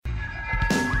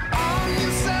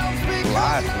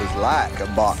life was like a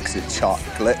box of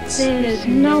chocolates. There's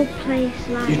no place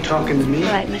like You talking to me?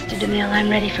 All right, Mr. DeMille, I'm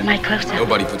ready for my close-up.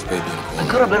 Nobody puts baby in a I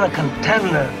corner. could have been a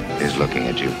contender. He's looking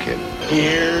at you, kid.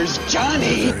 Here's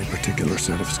Johnny. A very particular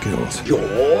set of skills.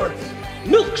 Your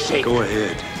milkshake. Go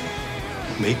ahead.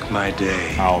 Make my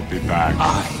day. I'll be back.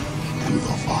 I'm your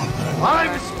father.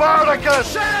 I'm Spartacus!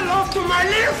 Say hello to my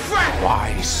little friend.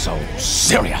 Why so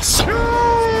serious?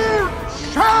 You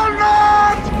shall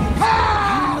not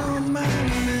pass!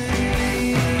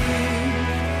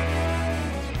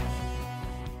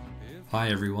 Hi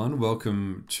everyone,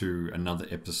 welcome to another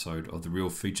episode of the Real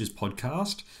Features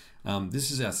podcast.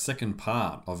 This is our second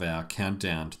part of our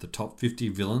countdown to the top 50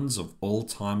 villains of all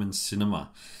time in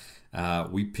cinema.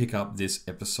 We pick up this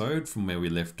episode from where we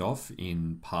left off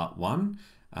in part one.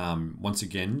 Once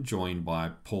again, joined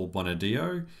by Paul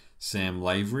Bonadio, Sam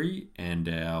Lavery, and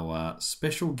our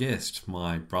special guest,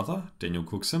 my brother, Daniel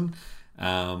Cookson.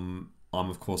 I'm,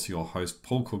 of course, your host,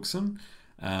 Paul Cookson.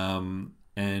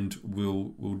 And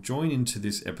we'll join into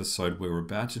this episode where we're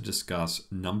about to discuss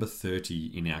number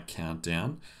 30 in our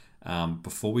countdown.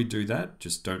 Before we do that,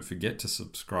 just don't forget to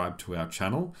subscribe to our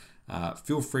channel.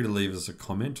 Feel free to leave us a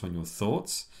comment on your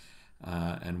thoughts,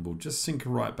 and we'll just sync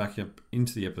right back up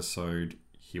into the episode.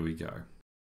 Here we go.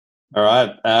 All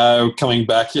right, coming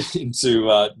back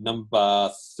into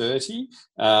number 30,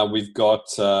 we've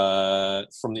got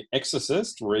from The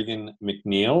Exorcist, Regan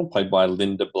MacNeil, played by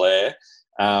Linda Blair.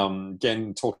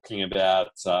 Again, talking about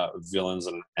villains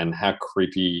and how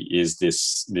creepy is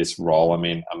this role. I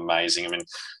mean, amazing. I mean,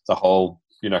 the whole,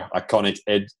 iconic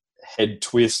head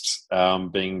twist,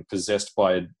 being possessed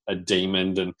by a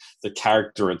demon, and the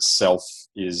character itself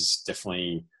is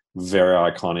definitely very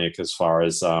iconic as far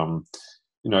as,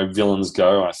 villains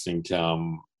go. I think,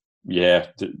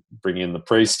 bringing in the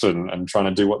priest and trying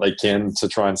to do what they can to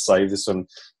try and save this, and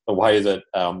the way that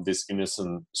this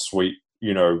innocent, sweet,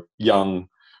 young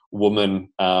woman,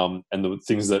 and the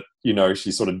things that,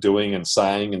 she's sort of doing and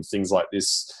saying and things like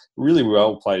this, really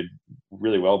well by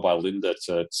Linda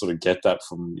to sort of get that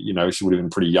from, she would have been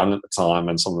pretty young at the time,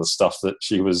 and some of the stuff that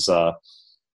she was,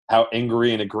 how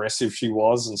angry and aggressive she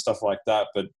was and stuff like that.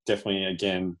 But definitely,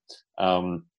 again,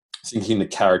 thinking the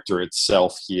character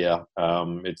itself here,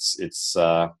 it's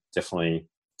definitely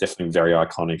very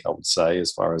iconic, I would say,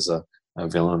 as far as a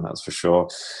villain, that's for sure.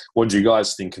 What do you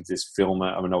guys think of this film?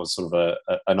 I mean, it was sort of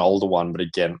an older one, but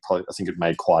again, probably, I think it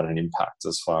made quite an impact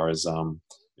as far as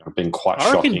being quite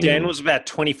shocking. I reckon Dan was about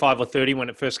 25 or 30 when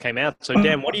it first came out. So,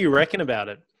 Dan, what do you reckon about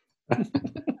it? Is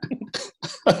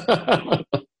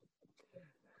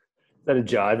that a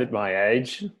jive at my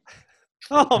age?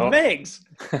 Oh, Megs!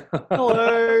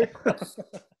 Hello!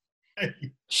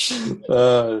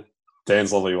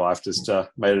 Dan's lovely wife just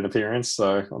made an appearance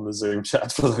on the Zoom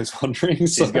chat for those wondering.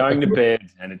 She's going to bed,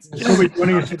 and it's just... We're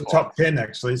winning it to the top 10,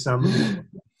 actually. So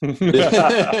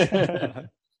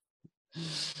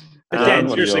But Dan,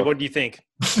 seriously, what do you think?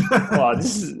 Oh,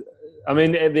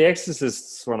 The Exorcist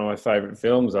is one of my favourite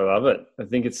films. I love it. I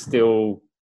think it's still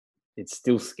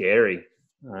scary.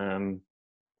 It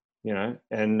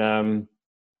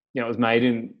was made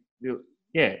in,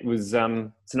 it was,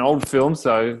 it's an old film,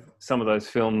 so some of those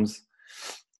films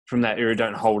from that era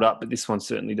don't hold up, but this one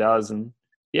certainly does. And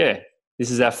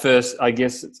this is our first, I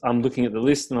guess, I'm looking at the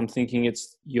list and I'm thinking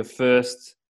it's your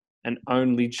first and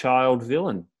only child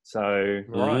villain. So,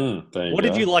 right. What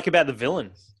did you like about the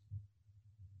villain?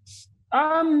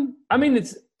 I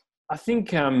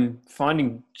think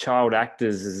finding child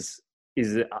actors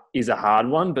is a hard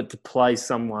one, but to play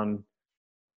someone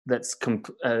that's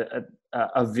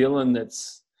a villain,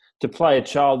 to play a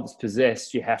child that's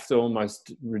possessed, you have to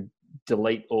almost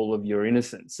delete all of your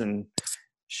innocence, and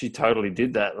she totally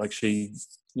did that. Like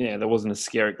there wasn't a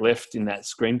skerrick left in that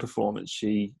screen performance.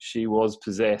 She was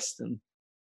possessed, and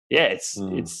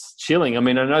it's chilling. I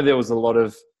mean, I know there was a lot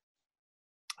of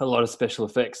special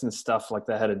effects and stuff. Like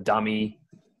they had a dummy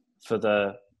for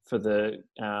the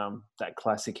that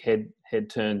classic head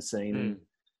turn scene.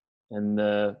 And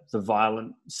the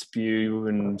violent spew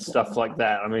and stuff like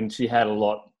that. I mean, she had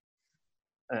a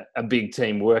big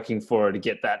team working for her to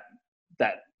get that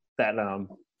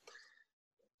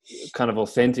kind of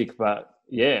authentic. But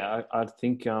I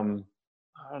think I don't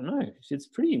know. It's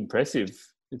pretty impressive.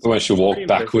 When she walked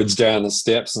backwards down the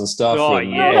steps and stuff. Oh, and,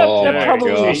 yeah. That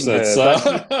probably gosh, that's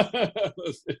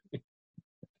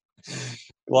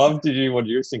Love, what do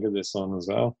you think of this one as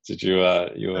well? Did you were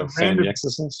a fan of The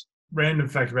Exorcist? random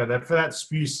fact about that. For that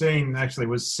spew scene,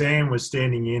 actually, Sam was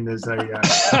standing in as a...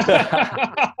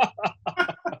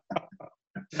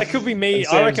 That could be me.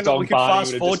 I reckon we could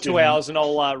fast forward 2 hours and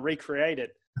I'll recreate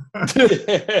it.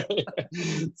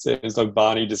 Sounds like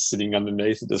Barney just sitting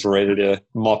underneath it, just ready to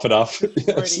mop it up.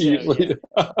 It'll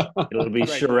be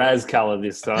Shiraz colour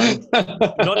this time.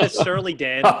 Not necessarily,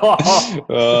 Dan.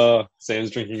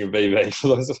 Sam's drinking a VB for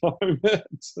those at home.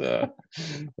 It's, good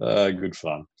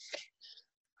fun.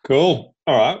 Cool.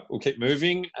 All right, we'll keep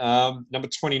moving. Number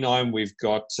 29, we've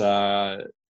got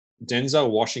Denzel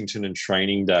Washington and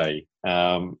Training Day.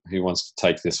 Who wants to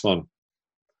take this one?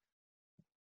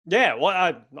 Yeah,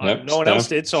 well, no one else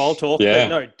did, so I'll talk. Yeah. But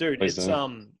no, dude, Please it's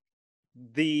don't.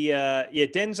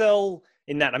 Denzel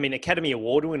in that. I mean, Academy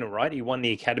Award winner, right? He won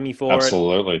the Academy for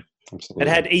Absolutely. it. It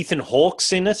had Ethan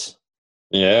Hawke's in it.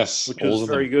 Yes, which was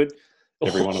very good.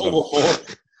 Every one of them.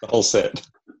 The whole set.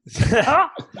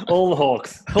 All the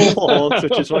Hawks. All the Hawks,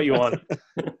 which is what you want.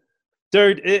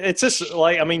 Dude, it's just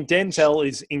like, I mean, Denzel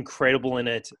is incredible in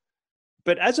it.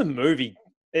 But as a movie,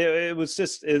 it was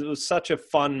such a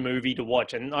fun movie to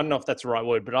watch. And I don't know if that's the right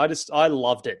word, but I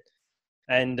loved it.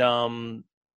 And I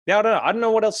don't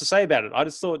know what else to say about it. I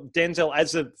just thought Denzel,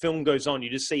 as the film goes on, you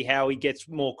just see how he gets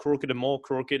more crooked,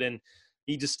 and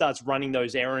he just starts running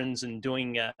those errands and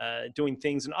doing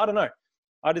things. And I don't know.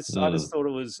 I just thought it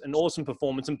was an awesome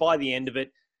performance. And by the end of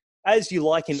it, as you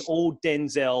like in all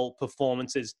Denzel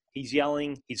performances, he's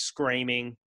yelling, he's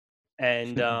screaming,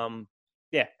 and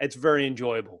it's very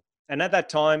enjoyable. And at that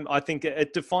time, I think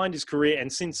it defined his career.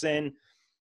 And since then,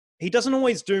 he doesn't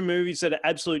always do movies that are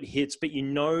absolute hits, but you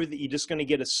know that you're just going to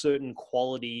get a certain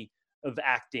quality of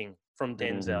acting from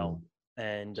Denzel.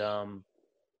 And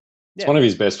it's one of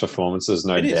his best performances,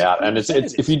 no doubt. And it's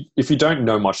if you don't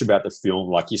know much about the film,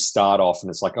 like you start off and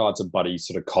it's like, oh, it's a buddy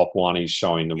sort of cop one, he's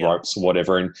showing the ropes or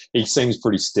whatever, and he seems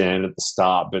pretty standard at the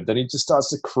start, but then he just starts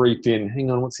to creep in.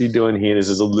 Hang on, what's he doing here? This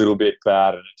is a little bit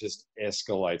bad, and it just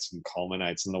escalates and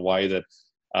culminates in the way that.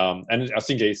 And I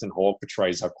think Ethan Hawke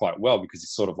portrays that quite well, because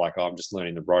he's sort of like, oh, I'm just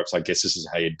learning the ropes. I guess this is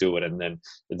how you do it. And then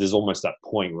there's almost that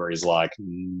point where he's like,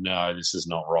 no, this is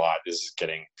not right. This is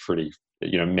getting pretty,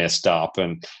 messed up.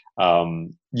 And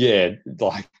some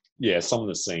of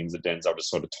the scenes that Denzel just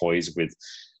sort of toys with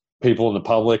people in the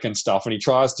public and stuff. And he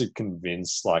tries to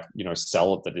convince,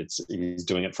 sell it that he's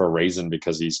doing it for a reason,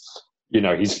 because he's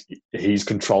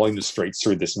controlling the streets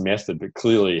through this method, but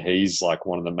clearly he's like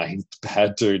one of the main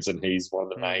bad dudes, and he's one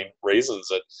of the main reasons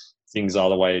that things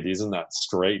are the way it is in that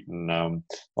street. And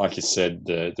like you said,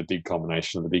 the big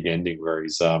combination of the big ending where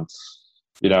he's,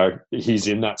 he's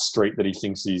in that street that he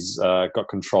thinks he's got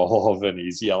control of, and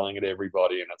he's yelling at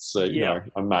everybody, and it's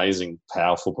amazing,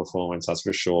 powerful performance, that's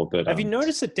for sure. But have you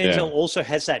noticed that Denzel also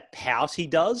has that pout he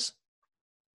does?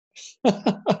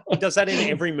 He does that in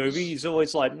every movie. He's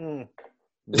always like,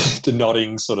 the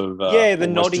nodding sort of the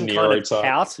nodding kind of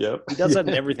pout. Yep. He does that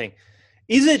in everything.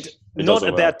 Is it not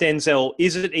about Denzel?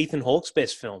 Is it Ethan Hawke's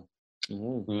best film?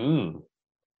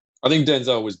 I think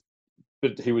Denzel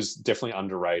he was definitely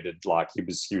underrated. Like, he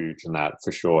was huge in that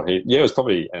for sure. It was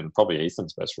probably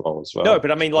Ethan's best role as well. No,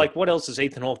 but I mean, like, what else has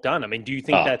Ethan Hawke done? I mean, do you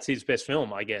think that's his best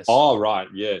film? I guess. Oh, right,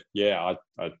 yeah.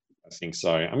 I think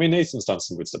so. I mean, Ethan's done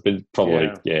some good stuff, but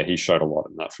probably, he showed a lot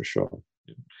in that for sure.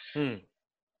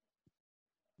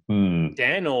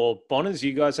 Dan or Bonners,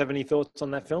 you guys have any thoughts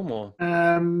on that film? Or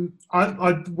one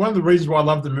of the reasons why I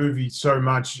love the movie so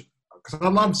much, because I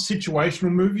love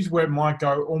situational movies where it might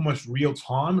go almost real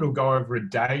time. It'll go over a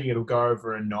day. It'll go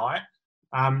over a night.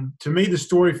 To me, the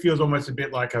story feels almost a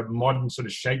bit like a modern sort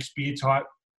of Shakespeare type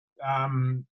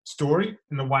story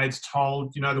in the way it's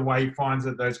told. The way he finds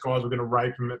that those guys were going to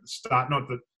rape him at the start. Not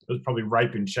that there's probably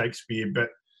rape in Shakespeare, but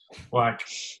like,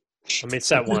 I missed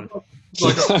that one.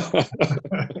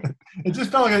 It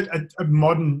just felt like a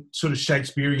modern sort of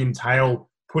Shakespearean tale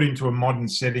put into a modern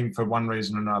setting for one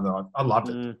reason or another. I loved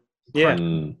it. Yeah.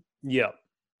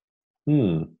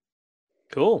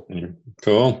 Cool.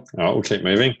 Cool. All right, we'll keep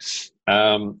moving.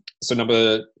 So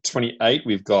number 28,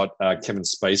 we've got Kevin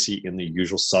Spacey in The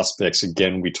Usual Suspects.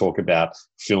 Again, we talk about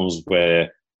films where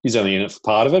he's only in it for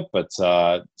part of it, but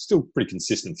still pretty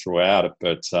consistent throughout it.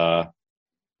 But I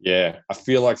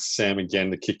feel like, Sam, again,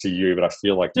 the kick to you, but I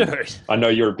feel like I know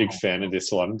you're a big fan of this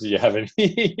one. Do you have any?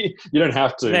 You don't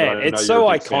have to. Man, it's so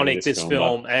iconic, this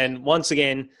film. And once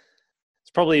again,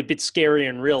 it's probably a bit scary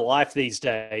in real life these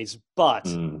days. But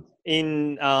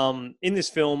in this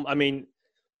film, I mean,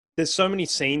 there's so many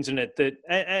scenes in it that,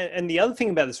 and the other thing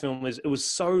about this film is it was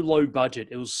so low budget.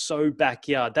 It was so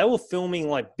backyard. They were filming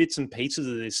like bits and pieces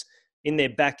of this in their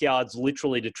backyards,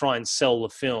 literally, to try and sell the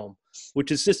film,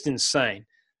 which is just insane.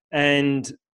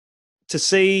 And to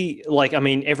see, like, I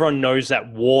mean, everyone knows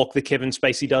that walk that Kevin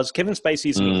Spacey does. Kevin Spacey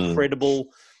is an incredible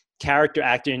character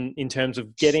actor in terms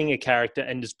of getting a character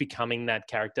and just becoming that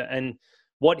character. And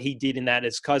what he did in that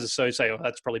as Kaiser Soze. Oh,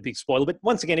 that's probably a big spoiler. But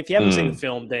once again, if you haven't seen the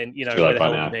film, then you know what the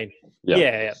hell you mean.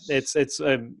 Yeah, it's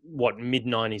what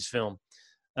mid-90s film.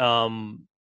 The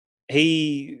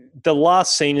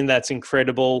last scene in that's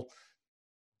incredible.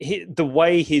 The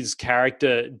way his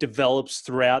character develops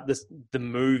throughout the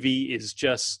movie is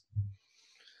just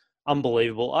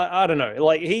unbelievable. I don't know.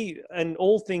 Like and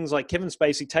all things like Kevin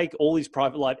Spacey, take all his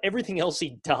private life, everything else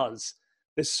he does.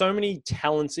 There's so many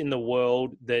talents in the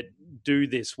world that do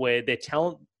this where their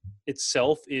talent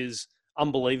itself is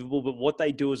unbelievable, but what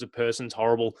they do as a person's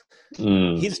horrible.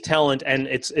 His talent, and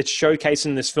it's showcased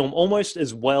in this film almost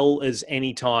as well as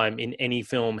any time in any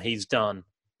film he's done.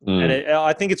 And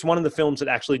I think it's one of the films that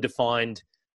actually defined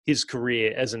his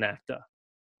career as an actor.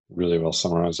 Really well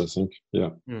summarized, I think. Yeah.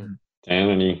 Dan,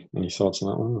 any thoughts on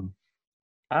that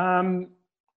one?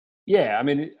 Yeah, I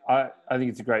mean, I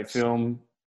think it's a great film,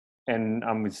 and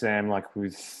I'm with Sam. Like,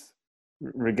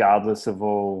 regardless of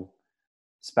all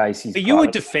Spacey's. But you were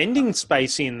defending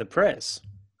Spacey in the press.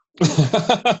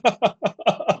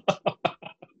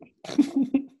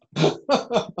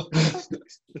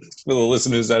 For the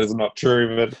listeners, that is not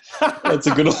true, but that's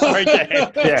a good one. Sorry,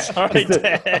 Dan.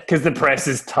 Yeah, because the press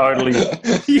is totally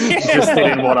interested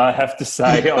in what I have to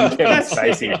say on Kevin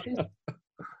Spacey.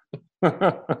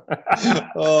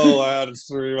 Oh, wow, I just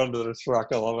threw you under the truck.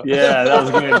 I love it. Yeah, that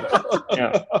was good.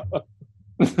 Yeah.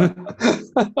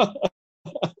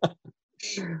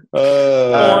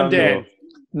 Go on, Dan.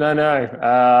 No.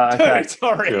 Okay.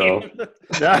 Sorry. Cool.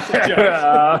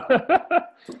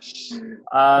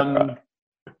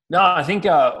 No, I think,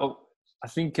 yeah,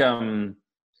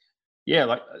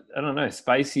 like, I don't know,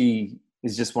 Spacey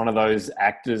is just one of those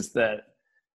actors that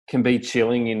can be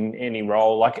chilling in any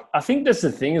role. Like, I think that's the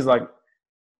thing is, like,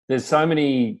 there's so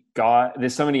many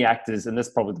actors, and that's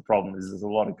probably the problem, is there's a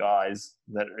lot of guys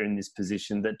that are in this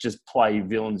position that just play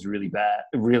villains really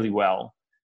well.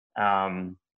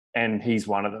 And he's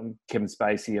one of them, Kevin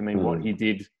Spacey. I mean, what he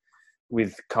did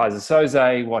with Kaiser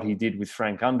Soze, what he did with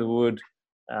Frank Underwood,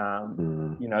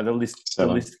 you know, the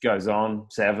list goes on.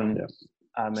 7. Yeah.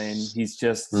 I mean, he's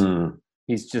just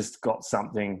got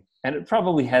something, and it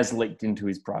probably has leaked into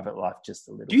his private life just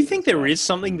a little. Do you think there is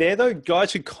something there, though?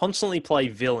 Guys who constantly play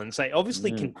villains, they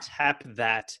obviously can tap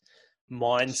that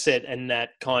mindset and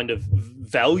that kind of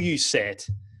value set.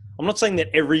 I'm not saying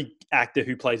that every actor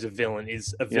who plays a villain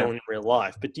is a villain in real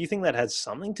life, but do you think that has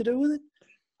something to do with it?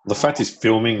 The fact he's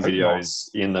filming videos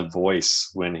in The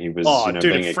Voice when he was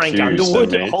being Frank accused Underwood,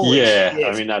 of it.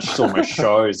 I mean, that just almost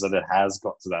shows that it has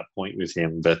got to that point with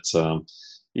him. But,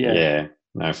 no,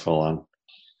 full on.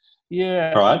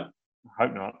 Yeah. All right. I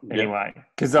hope not, anyway.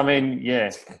 Because, I mean,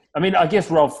 I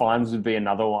guess Ralph Fiennes would be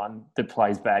another one that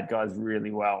plays bad guys really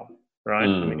well, right?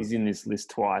 I mean, he's in this list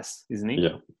twice, isn't he?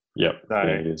 Yeah, so,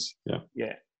 he is. Yeah.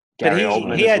 But Gary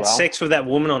Oldman he had as well. sex with that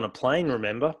woman on a plane,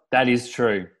 remember? That is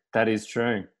true.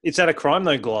 Is that a crime,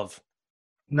 though, Glove?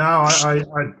 No, I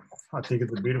think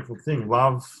it's a beautiful thing.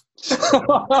 Love.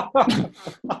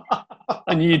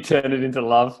 I knew you'd turn it into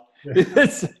love.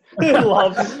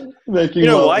 Love. Making you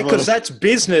know love why? Because that's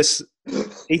business.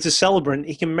 He's a celebrant.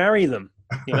 He can marry them,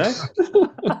 you know?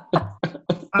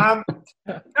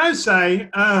 Don't say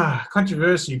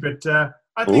controversy, but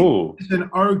I think it's an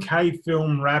okay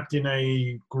film wrapped in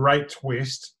a great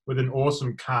twist with an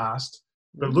awesome cast.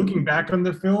 But looking back on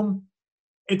the film,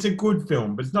 it's a good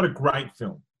film, but it's not a great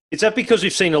film. Is that because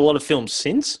we've seen a lot of films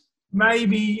since?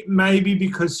 Maybe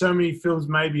because so many films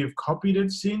maybe have copied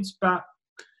it since, but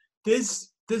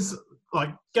there's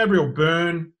like Gabriel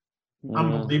Byrne,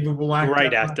 unbelievable actor.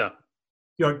 Great actor.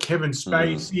 You got Kevin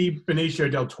Spacey, Benicio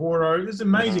del Toro. There's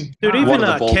amazing. Dude, even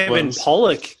Kevin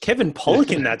Pollak. Kevin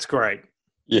Pollak in that's great.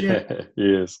 Yeah, he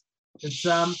is.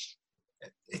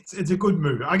 It's a good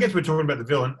movie. I guess we're talking about the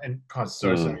villain, and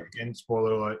again,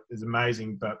 spoiler alert, is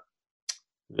amazing. But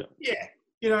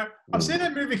you know, I've seen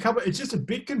that movie a couple. It's just a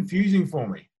bit confusing for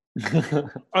me.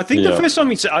 I think the first time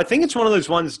I think it's one of those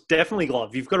ones. Definitely,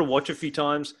 Glove. You've got to watch a few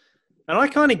times, and I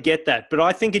kind of get that, but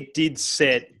I think it did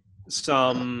set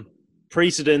some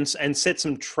precedents and set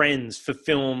some trends for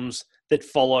films that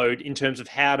followed in terms of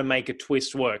how to make a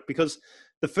twist work. Because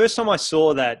the first time I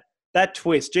saw that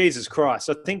twist, Jesus Christ,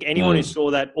 I think anyone who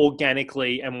saw that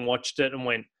organically and watched it and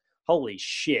went, holy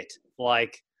shit,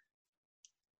 like,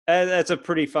 that's a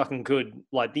pretty fucking good,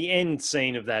 like, the end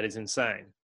scene of that is insane.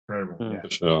 For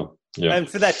sure. Yeah. And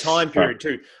for that time period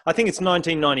too. I think it's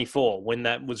 1994 when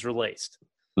that was released.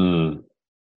 For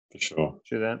sure.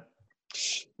 True that.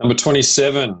 Number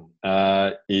 27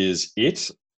 is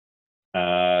It.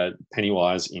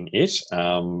 Pennywise in It.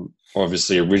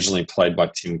 Obviously originally played by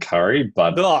Tim Curry,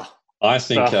 but I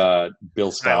think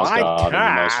Bill Skarsgård in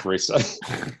the most recent.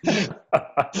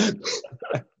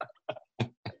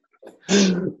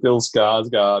 Bill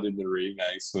Skarsgård in the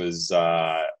remakes was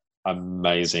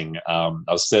amazing.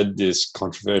 I've said this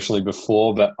controversially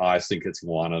before, but I think it's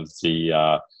one of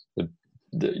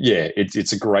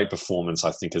it's a great performance.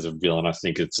 I think as a villain, I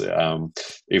think it's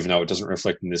even though it doesn't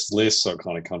reflect in this list, so it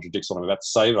kind of contradicts what I'm about to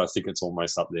say. But I think it's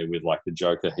almost up there with like the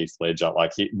Joker, Heath Ledger.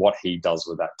 Like what he does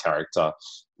with that character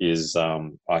is,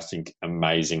 I think,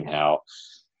 amazing. How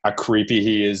creepy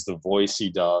he is, the voice he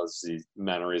does, the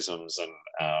mannerisms, and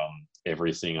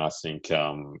everything. I think,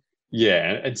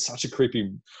 it's such a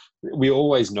creepy. We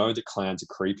always know that clowns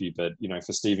are creepy, but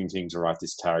for Stephen King to write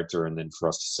this character and then for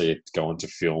us to see it go into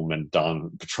film and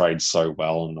portrayed so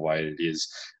well in the way it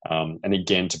is, and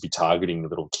again to be targeting the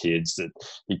little kids that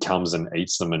he comes and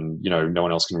eats them, and no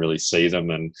one else can really see them,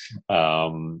 and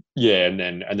and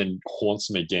then haunts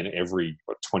them again every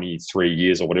 23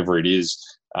 years or whatever it is.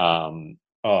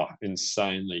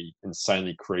 Insanely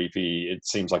creepy. It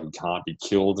seems like he can't be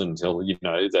killed until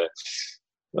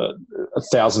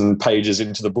 1,000 pages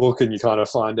into the book, and you kind of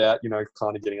find out,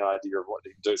 kind of getting an idea of what he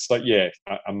can do. So,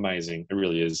 amazing. It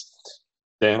really is.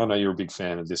 Dan, I know you're a big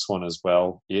fan of this one as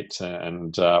well. Especially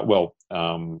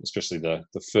the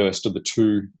first of the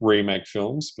two remake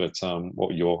films. But what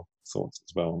were your thoughts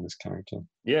as well on this character?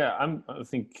 Yeah, I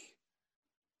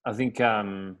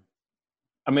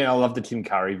love the Tim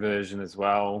Curry version as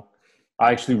well.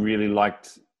 I actually really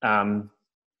liked the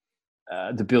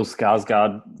Bill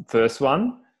Skarsgård first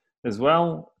one as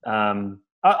well.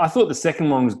 I thought the second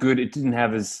one was good. It didn't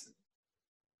have as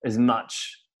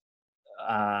much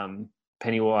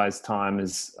Pennywise time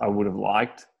as I would have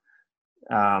liked.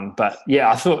 But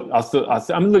yeah, I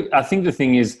think the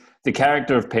thing is the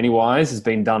character of Pennywise has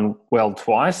been done well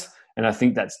twice, and I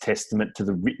think that's testament to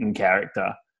the written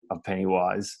character of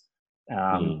Pennywise.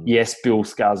 Yes, Bill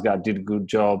Skarsgård did a good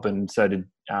job, and so did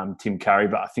Tim Curry.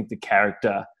 But I think the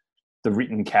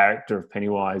written character of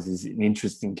Pennywise is an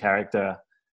interesting character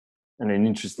and an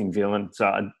interesting villain.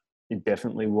 So it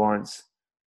definitely warrants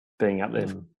being up there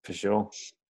for sure.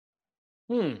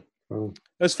 It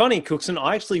was funny, Cookson.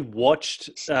 I actually watched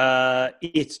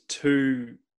it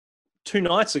two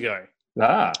nights ago.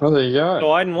 Oh, there you go.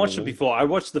 So I hadn't watched it before. I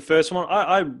watched the first one.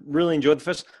 I really enjoyed the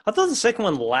first. I thought the second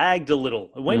one lagged a little.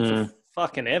 It went for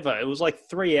fucking ever. It was like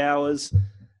 3 hours,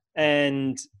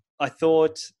 and I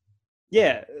thought,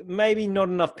 maybe not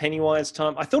enough Pennywise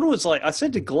time. I thought it was like, I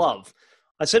said to Glove,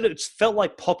 I said it felt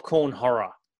like popcorn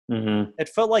horror. Mm-hmm. It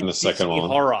felt like the second Disney one.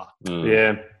 horror.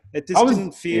 Yeah. It just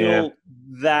didn't feel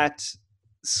that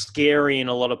scary in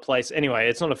a lot of places. Anyway,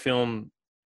 it's not a film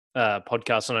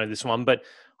podcast, I know this one, but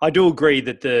I do agree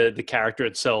that the character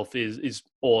itself is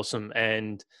awesome.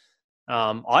 And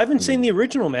I haven't seen the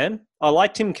original, man. I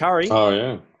like Tim Curry. Oh,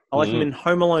 yeah. I like him in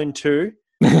Home Alone 2.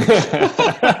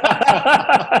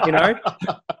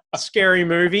 Scary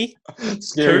movie.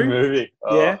 Scary movie.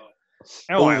 Oh. Yeah.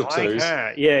 Oh, I like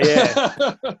that. Yeah.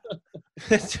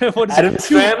 What is Addams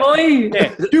Family?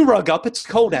 Yeah. Do rug up. It's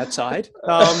cold outside.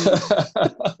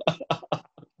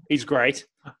 He's great.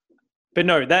 But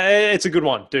no, it's a good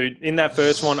one, dude. In that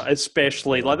first one,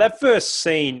 especially, like that first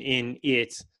scene in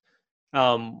it,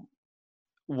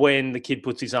 when the kid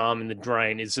puts his arm in the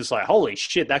drain, is just like, holy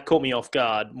shit, that caught me off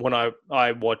guard when I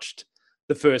watched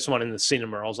the first one in the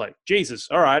cinema. I was like, Jesus,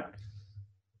 all right.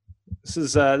 This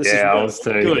is good.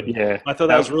 Yeah. I thought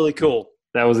that was really cool.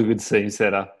 That was a good scene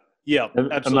setter. Yeah,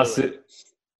 absolutely.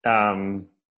 I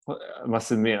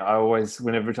must admit, I always,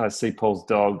 whenever I see Paul's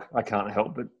dog, I can't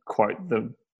help but quote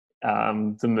the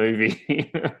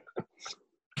movie.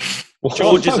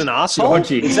 George is an arsehole?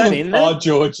 Georgie. Is that in there? Oh,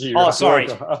 Georgie. Oh, sorry.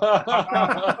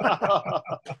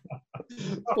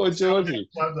 Poor Georgie.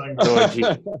 Georgie.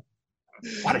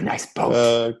 What a nice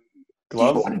boat.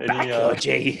 Glove?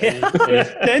 Georgie.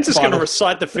 Dan's just going to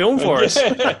recite the film for us.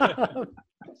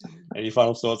 Any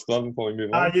final thoughts, Glove, before we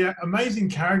move on? Yeah, amazing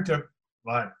character.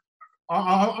 Like,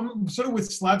 I'm sort of with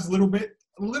Slavs a little bit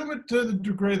to the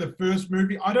degree of the first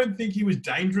movie. I don't think he was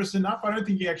dangerous enough. I don't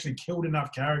think he actually killed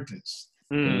enough characters.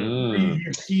 A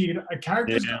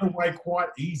character's got away quite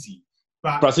easy.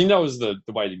 But I think that was the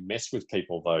way he messed with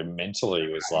people, though, mentally.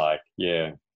 Was like,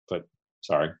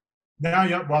 sorry.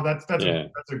 Now, well, that's a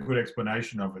good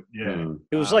explanation of it. Yeah,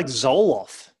 it was like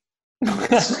Zoloft.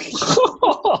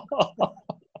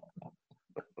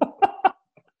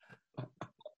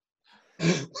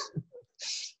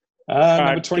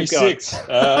 Number 26.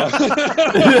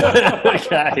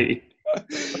 Okay.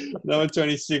 Number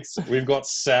 26, we've got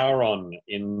Sauron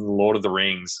in Lord of the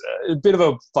Rings. A bit of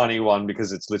a funny one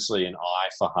because it's literally an eye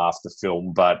for half the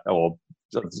film, or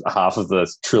half of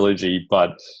the trilogy,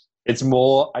 but it's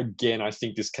more, again, I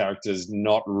think this character is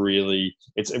not really,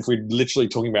 if we're literally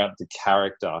talking about the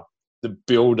character, the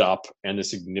build-up and the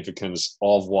significance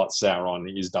of what Sauron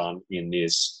is done in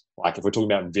this. Like, if we're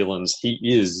talking about villains, he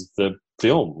is the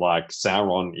film. Like,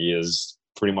 Sauron is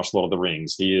pretty much Lord of the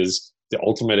Rings. He is the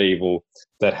ultimate evil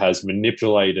that has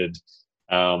manipulated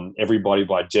everybody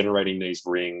by generating these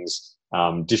rings,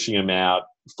 dishing them out,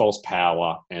 false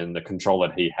power, and the control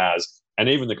that he has. And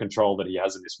even the control that he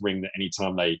has in this ring, that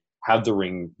anytime they have the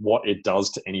ring, what it does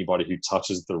to anybody who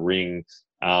touches the ring,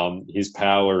 his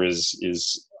power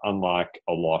is unlike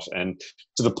a lot. And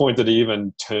to the point that he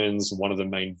even turns one of the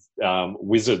main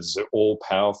wizards,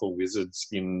 all-powerful wizards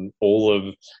in all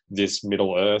of this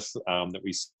Middle Earth that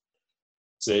we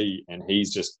see. And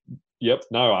he's just,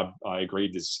 I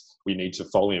agree. We need to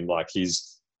follow him. Like,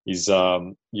 he's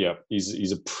a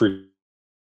pretty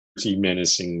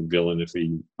menacing villain,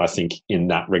 I think, in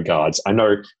that regards. I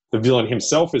know the villain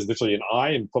himself is literally an eye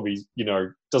and probably,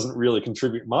 doesn't really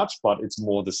contribute much, but it's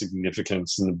more the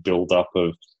significance and the build-up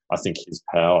of, I think, his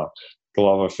power.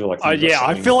 Glove, I feel like...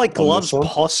 I feel like Glove's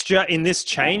posture in this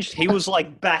changed. He was,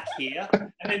 like, back here,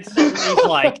 and then suddenly he's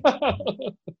like, all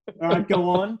right, go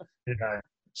on. Yeah.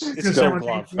 It's so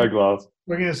Glove. No Glove.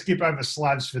 We're going to skip over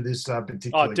Sludge for this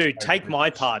particular... Oh, dude, take my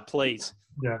part, please.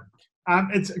 Yeah.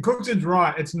 Cookson's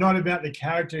right. It's not about the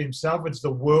character himself. It's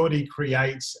the world he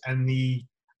creates and the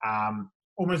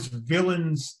almost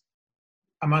villains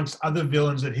amongst other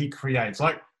villains that he creates.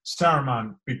 Like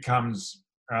Saruman becomes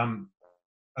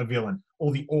a villain.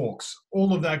 All the orcs,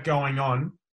 all of that going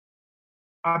on.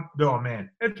 Oh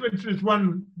man, it's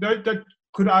one that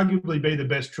could arguably be the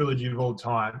best trilogy of all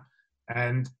time,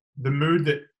 and the mood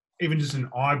that even just an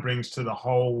eye brings to the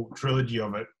whole trilogy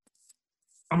of it.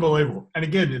 Unbelievable. And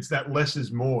again, it's that less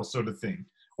is more sort of thing.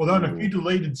 Although in a few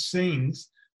deleted scenes,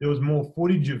 there was more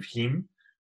footage of him.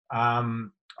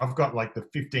 I've got like the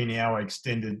 15-hour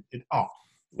extended...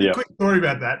 Quick story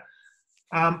about that.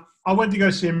 I went to go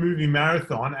see a movie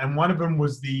marathon, and one of them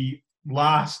was the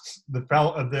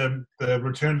Return of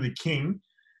the King.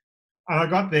 And I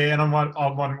got there, and I'm like,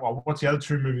 what's the other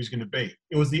two movies going to be?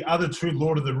 It was the other two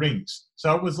Lord of the Rings.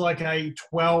 So it was like a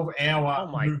 12-hour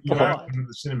movie marathon in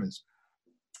the cinemas.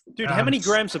 Dude, how many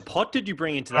grams of pot did you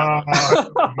bring into that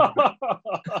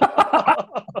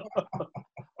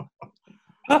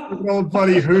one? Old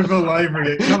buddy Hoover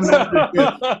Lavery. What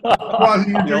are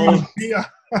you doing here?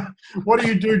 What do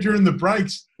you do during the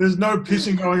breaks? There's no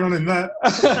pissing going on in that.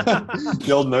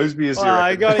 The old nose beers.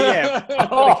 I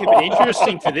gotta keep it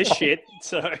interesting for this shit.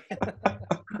 So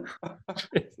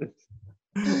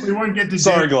we won't get to.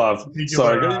 Sorry, Glove.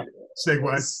 Sorry,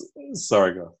 segue.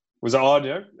 Sorry, Glove. Was it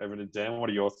audio? Over to Dan. What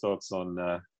are your thoughts on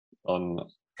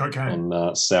cocaine?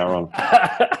 On Sauron?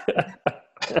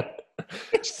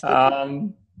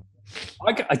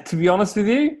 To be honest with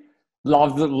you,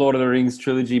 love the Lord of the Rings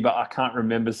trilogy, but I can't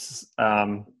remember.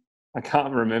 I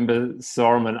can't remember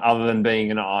Saruman other than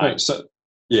being an eye.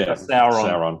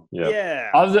 Sauron. Yeah.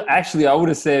 I would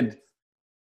have said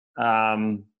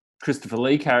Christopher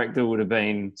Lee character would have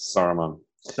been Saruman.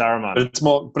 But it's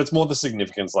more the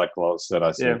significance, like Glove said,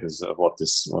 I think, is of what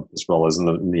this role is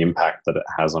and the impact that it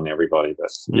has on everybody. But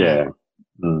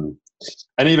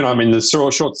and even, I mean, the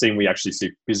short scene, we actually see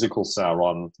physical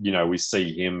Sauron. We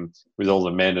see him with all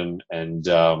the men and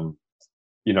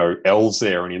elves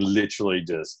there, and he literally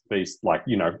just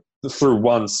through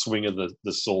one swing of the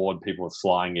sword, people are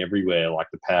flying everywhere. Like,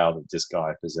 the power that this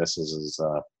guy possesses is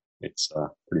it's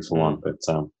pretty full on. But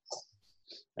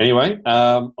anyway,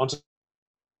 on to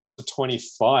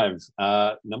 25.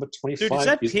 Number 25. Dude, is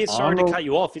that Pierce? Sorry to cut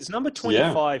you off. It's number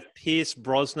 25, Pierce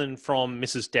Brosnan from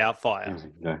Mrs. Doubtfire.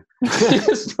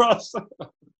 Pierce Brosnan.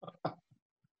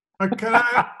 Can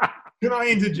I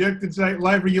interject and say,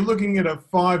 Lavery, you're looking at a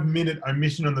 5-minute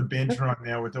omission on the bench right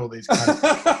now with all these cuts.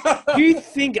 Do you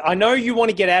think, I know you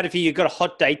want to get out of here, you've got a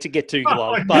hot date to get to,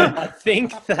 Glove, but I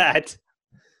think that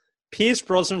Pierce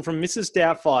Brosnan from Mrs.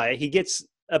 Doubtfire, he gets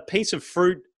a piece of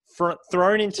fruit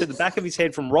thrown into the back of his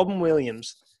head from Robin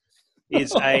Williams,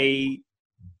 is a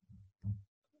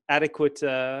adequate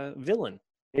villain.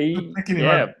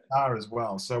 As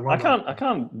well. So I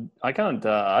can't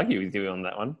argue with you on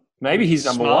that one. Maybe he's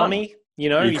number one. He's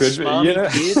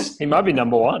smarmy kid. He might be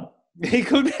number one. He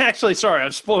could actually. Sorry,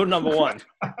 I've spoiled number one.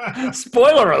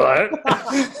 Spoiler alert.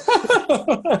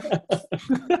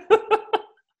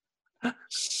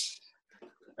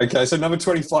 Okay, so number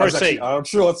 25 is actually Proceed. Arnold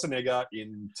Schwarzenegger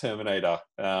in Terminator,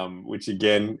 which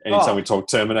again, anytime we talk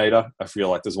Terminator, I feel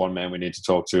like there's one man we need to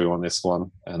talk to on this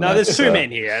one. And No, there's two men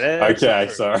here. That's okay,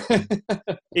 not sorry.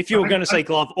 If you were going to say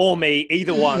Glove or me,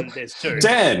 either one, there's two.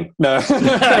 Dan! No.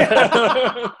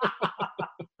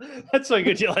 That's so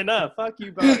good. You're like, no, fuck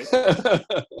you both.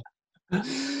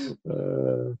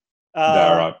 No,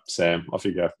 all right, Sam, off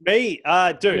you go. Me,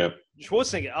 dude. Yep.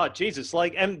 Schwarzenegger, oh Jesus!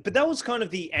 But that was kind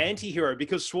of the anti-hero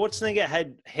because Schwarzenegger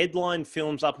had headline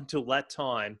films up until that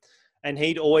time, and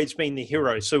he'd always been the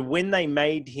hero. So when they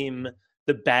made him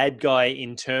the bad guy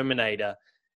in Terminator,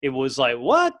 it was like,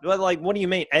 what? Like, what do you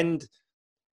mean? And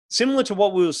similar to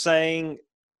what we were saying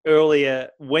earlier,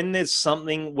 when there's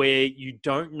something where you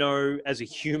don't know as a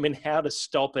human how to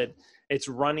stop it, it's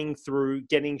running through,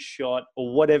 getting shot,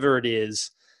 or whatever it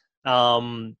is.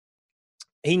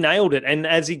 He nailed it, and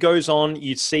as he goes on,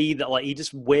 you see that like he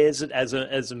just wears it as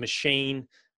a machine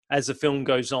as the film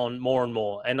goes on more and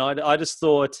more. And I just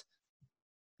thought,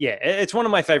 yeah, it's one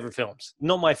of my favorite films.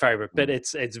 Not my favorite, but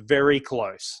it's very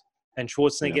close. And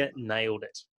Schwarzenegger nailed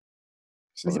it.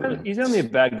 He's only a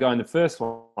bad guy in the first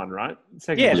one, right?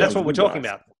 Second one, that's what we're talking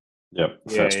about. Yep,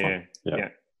 first one.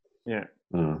 Yeah.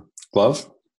 Glove?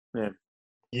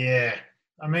 Yeah.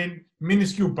 I mean,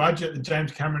 minuscule budget that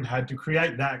James Cameron had to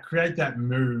create that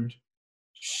mood.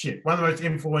 Shit, one of the most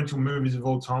influential movies of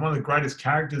all time, one of the greatest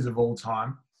characters of all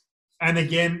time. And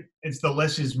again, it's the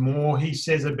less is more. He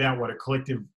says about a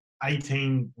collective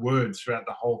 18 words throughout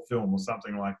the whole film or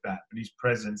something like that. But his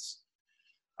presence.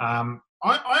 I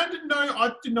didn't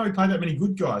know he played that many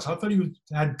good guys. I thought he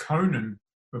had Conan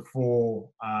before.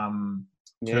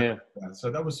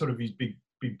 So that was sort of his big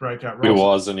breakout role. He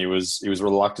was, and he was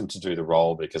reluctant to do the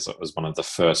role because it was one of the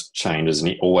first changes, and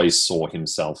he always saw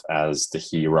himself as the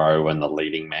hero and the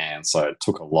leading man. So it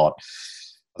took a lot.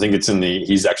 I think it's in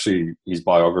his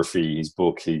biography, his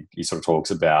book. He sort of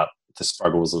talks about the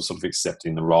struggles of sort of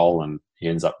accepting the role, and he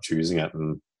ends up choosing it.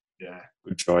 And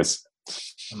good choice.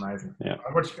 Amazing. Yeah.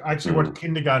 I actually watched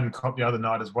Kindergarten Cop the other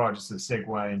night as well, just to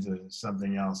segue into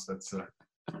something else that's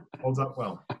holds up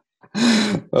well.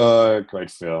 Oh, great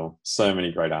film. So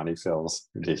many great Arnie films.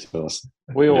 Ridiculous.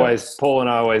 Paul and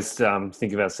I always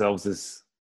think of ourselves as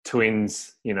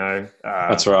twins, you know.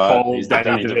 That's right. Paul, He's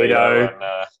Danny DeVito.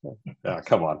 And,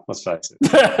 come on, let's face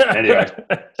it. Anyway,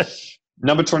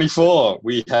 number 24,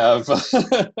 we have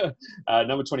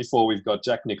number 24. We've got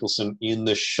Jack Nicholson in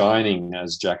The Shining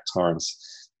as Jack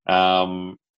Torrance.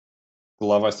 Glove,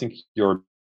 I think you're a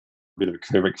bit of a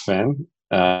Kubrick fan.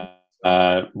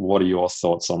 What are your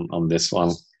thoughts on this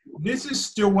one? This is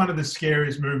still one of the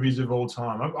scariest movies of all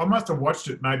time. I must have watched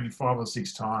it maybe 5 or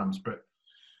 6 times, but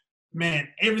man,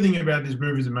 everything about this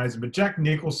movie is amazing. But Jack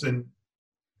Nicholson,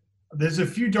 there's a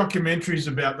few documentaries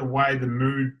about the way the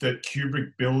mood that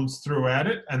Kubrick builds throughout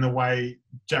it and the way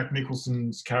Jack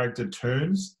Nicholson's character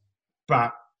turns.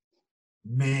 But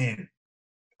man,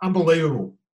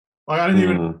 unbelievable. Like I don't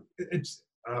even.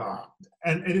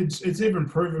 And it's even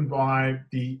proven by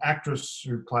the actress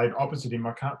who played opposite him.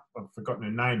 I've forgotten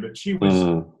her name, but she was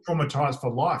traumatized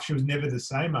for life. She was never the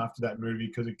same after that movie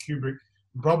because of Kubrick,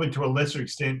 probably to a lesser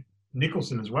extent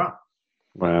Nicholson as well.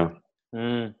 Wow.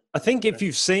 I think if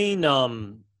you've seen,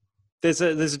 there's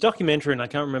a documentary, and I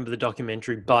can't remember the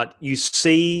documentary, but you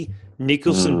see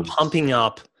Nicholson pumping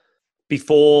up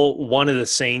before one of the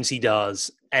scenes he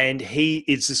does, and he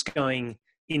is just going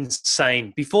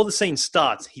insane. Before the scene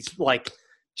starts, he's like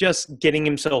just getting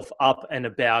himself up and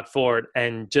about for it,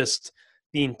 and just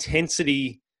the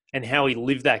intensity and how he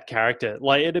lived that character.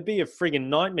 Like it'd be a friggin'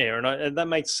 nightmare, and that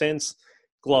makes sense,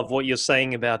 Glove, what you're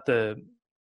saying about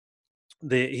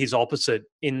his opposite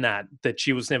in that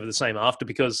she was never the same after,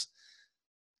 because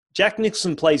Jack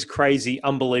Nicholson plays crazy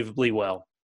unbelievably well.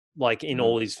 Like in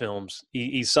all his films,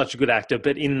 he's such a good actor,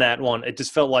 but in that one, it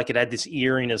just felt like it had this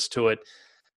eeriness to it.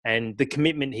 And the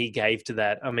commitment he gave to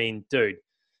that, I mean, dude.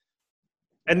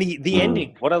 And the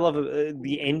ending, what I love,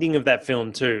 the ending of that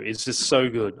film too, is just so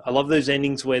good. I love those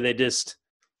endings where you just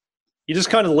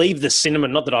kind of leave the cinema.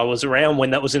 Not that I was around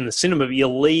when that was in the cinema, but you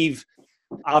leave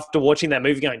after watching that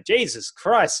movie going, Jesus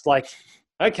Christ, like,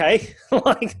 okay,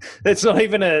 like there's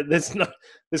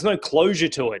no closure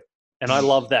to it. And I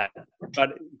love that.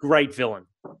 But great villain,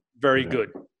 very good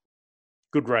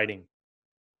rating.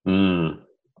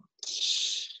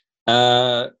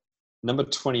 Number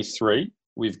 23,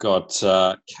 we've got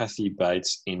Kathy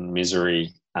Bates in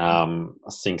Misery. I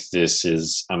think this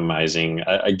is amazing.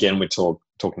 Again, we're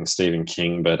talking Stephen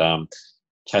King, but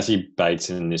Kathy Bates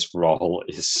in this role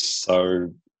is so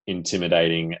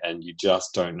intimidating, and you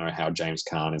just don't know how James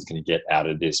Caan is going to get out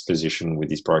of this position with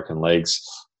his broken legs.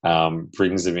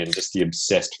 brings him in, just the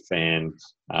obsessed fan,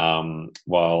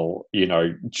 while, you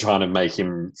know, trying to make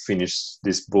him finish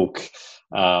this book.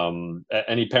 And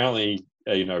apparently,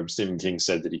 you know, Stephen King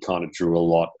said that he kind of drew a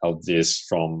lot of this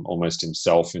from almost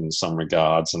himself in some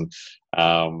regards. And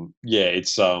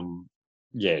she's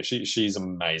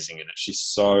amazing in it. She's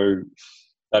so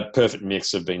that perfect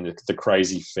mix of being the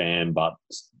crazy fan, but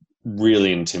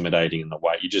really intimidating in the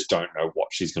way you just don't know what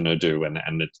she's going to do, and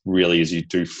it really is, you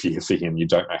do fear for him. You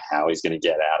don't know how he's going to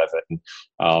get out of it,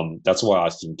 and that's why I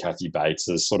think Kathy Bates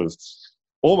is sort of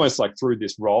almost like through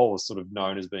this role is sort of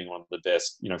known as being one of the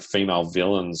best, you know, female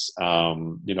villains,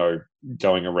 you know,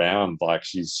 going around. Like,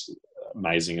 she's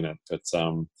amazing in it. But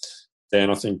Dan,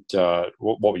 I think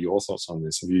what were your thoughts on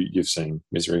this? You've seen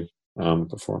Misery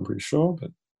before, I'm pretty sure,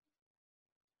 but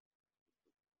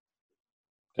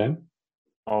Dan?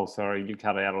 Oh, sorry, you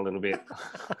cut out a little bit.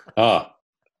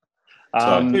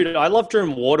 Dude, I loved her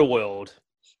in Waterworld.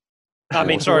 I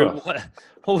mean, sorry, what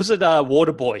was it?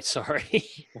 Waterboy, sorry.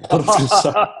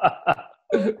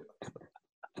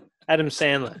 Adam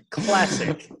Sandler,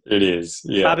 classic. It is,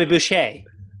 yeah. Bobby Boucher.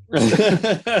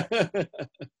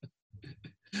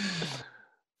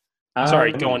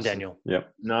 Sorry, go on, Daniel.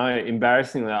 Yep. No,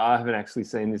 embarrassingly, I haven't actually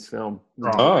seen this film.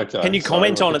 Oh, okay. Can you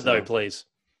comment on it, though, please?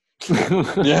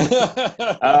 Yes.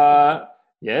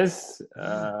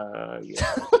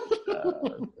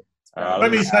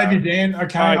 Let me save you, Dan.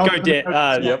 Okay. All right, go, Dan.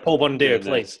 Paul Bondeo,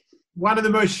 please. One of the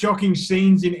most shocking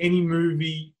scenes in any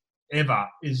movie ever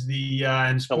is the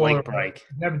leg break. If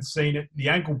you haven't seen it, the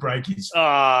ankle break is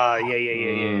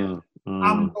yeah.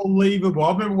 Unbelievable.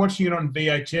 I remember watching it on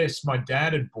VHS. My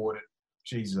dad had bought it.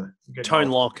 Jesus. Tone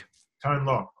Lock.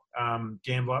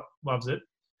 Gambler loves it.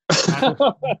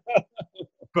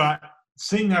 But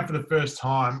seeing that for the first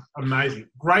time, amazing.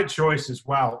 Great choice as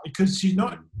well, because she's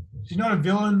not a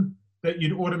villain that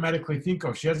you'd automatically think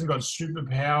of. She hasn't got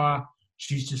superpower.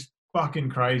 She's just fucking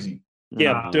crazy.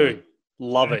 Yeah, dude.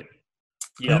 Love it.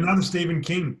 Yeah. Another Stephen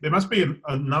King. There must be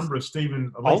a number of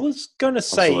Stephen. I was going to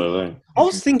say, absolutely. I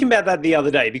was thinking about that the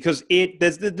other day, because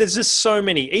there's just so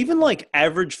many, even like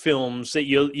average films that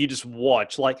you just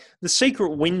watch. Like The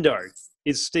Secret Window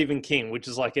is Stephen King, which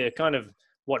is like a kind of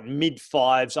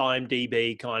mid-5s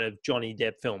IMDb kind of Johnny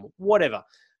Depp film, whatever.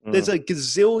 There's a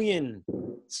gazillion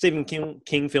Stephen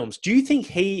King films. Do you think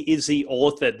he is the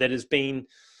author that has been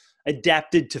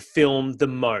adapted to film the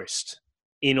most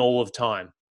in all of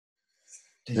time?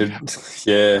 It had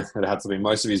to be.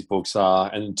 Most of his books are,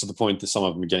 and to the point that some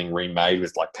of them are getting remade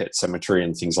with like Pet Sematary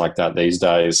and things like that these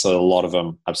days. So a lot of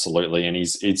them, absolutely. And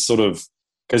it's sort of,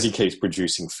 because he keeps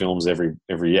producing films every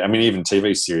year. I mean, even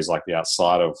TV series like The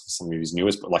Outside of some of his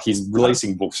newest, but like he's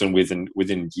releasing books, and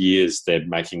within years they're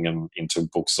making them into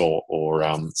books or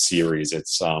series.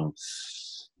 It's I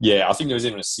think there was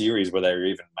even a series where they were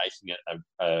even making it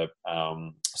a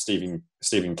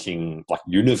Stephen King like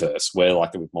universe, where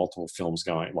like there were multiple films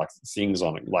going, like things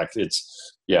on it. Like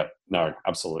it's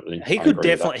absolutely. He could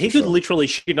literally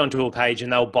shit onto a page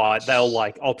and they'll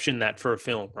like option that for a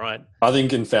film, right? I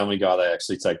think in Family Guy they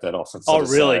actually take that off. And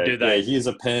really? Do they? Yeah, here's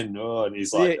a pen. And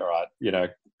he's like, all right, you know,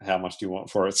 how much do you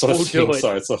want for it? Sort of thing.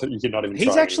 So it's like, you're not even.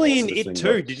 He's actually in It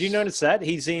too. Did you notice that?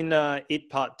 He's in It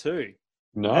Part 2.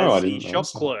 No, I didn't. The shop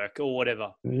clerk or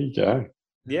whatever. There you go.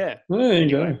 Yeah. There you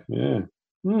go. Yeah.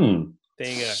 There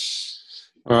you go.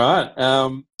 All right.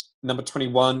 Number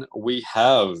 21, we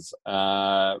have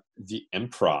The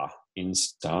Emperor in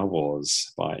Star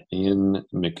Wars by Ian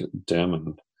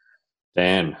McDiarmid.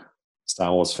 Dan,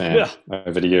 Star Wars fan,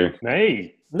 over to you.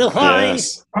 Me? No, hi.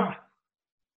 Yes.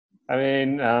 I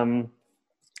mean,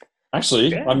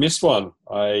 actually, I missed one.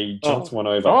 I jumped one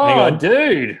over. Oh, hang on,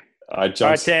 dude. I jumped. All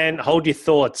right, Dan, hold your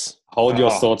thoughts. Hold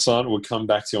your thoughts on. We'll come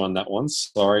back to you on that one.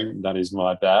 Sorry, that is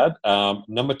my bad.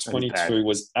 Number 22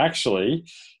 was actually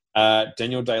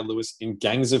Daniel Day-Lewis in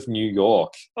Gangs of New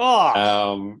York.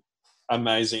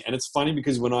 Amazing. And it's funny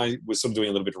because when I was sort of doing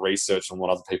a little bit of research on what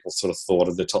other people sort of thought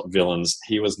of the top villains,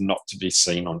 he was not to be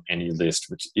seen on any list,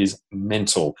 which is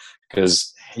mental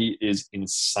because he is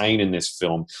insane in this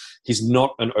film. He's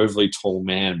not an overly tall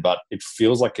man, but it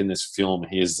feels like in this film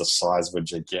he is the size of a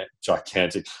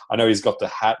gigantic. I know he's got the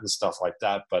hat and stuff like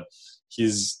that, but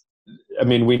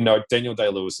we know Daniel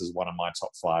Day-Lewis is one of my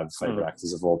top 5 favorite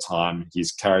actors of all time.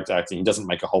 His character acting, he doesn't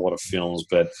make a whole lot of films,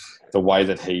 but the way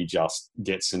that he just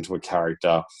gets into a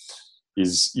character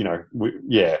is,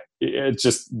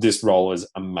 this role is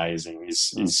amazing.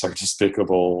 He's so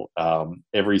despicable.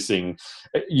 Everything.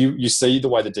 You see the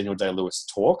way that Daniel Day-Lewis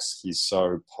talks. He's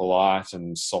so polite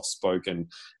and soft-spoken,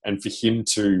 and for him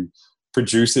to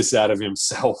produce this out of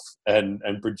himself and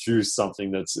produce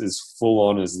something that's as full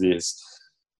on as this,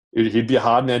 he'd be a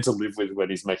hard man to live with when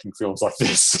he's making films like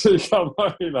this.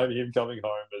 Maybe him coming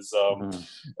home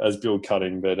as Bill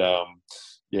Cutting, but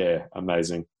yeah,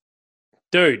 amazing.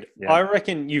 Dude, yeah. I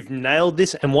reckon you've nailed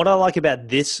this. And what I like about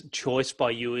this choice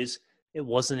by you is it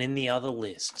wasn't in the other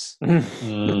lists.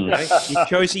 You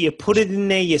chose it, you put it in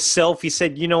there yourself. You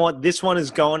said, you know what, this one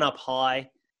is going up high,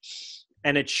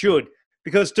 and it should.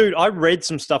 Because, dude, I read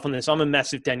some stuff on this. I'm a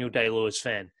massive Daniel Day-Lewis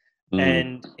fan.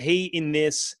 And he, in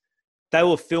this, they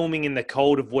were filming in the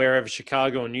cold of wherever,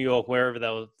 Chicago or New York, wherever they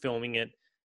were filming it.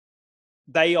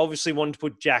 They obviously wanted to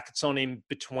put jackets on him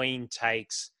between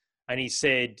takes. And he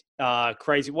said,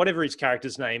 crazy, whatever his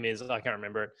character's name is, I can't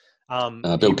remember it.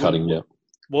 Bill Cutting, yeah.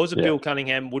 What was it? Yeah. Bill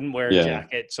Cunningham wouldn't wear a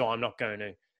jacket, so I'm not going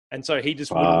to. And so he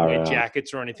just wouldn't wear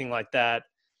jackets or anything like that.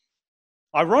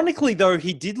 Ironically, though,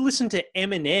 he did listen to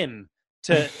Eminem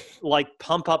to like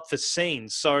pump up for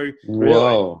scenes. So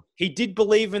he did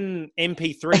believe in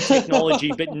MP3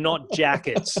 technology, but not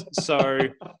jackets. So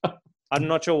I'm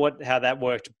not sure how that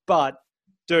worked. But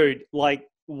dude, like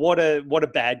what a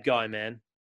bad guy, man.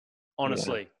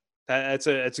 Honestly, it's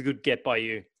a good get by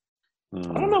you. I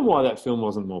don't know why that film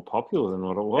wasn't more popular than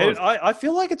what it was. I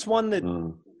feel like it's one that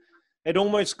it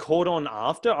almost caught on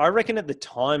after. I reckon at the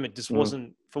time it just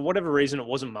wasn't, for whatever reason, it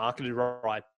wasn't marketed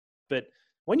right. But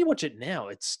when you watch it now,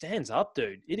 it stands up,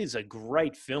 dude. It is a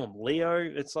great film. Leo,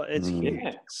 it's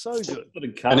huge. So good.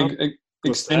 And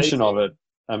extension of it,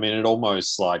 I mean, it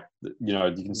almost like, you know,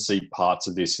 you can see parts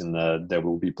of this in the There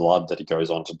Will Be Blood that he goes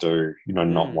on to do, you know,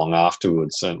 not long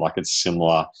afterwards. So like it's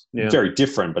similar, very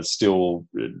different, but still,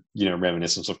 you know,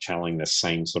 reminiscent of channeling the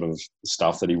same sort of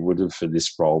stuff that he would have for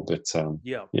this role. But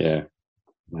yeah,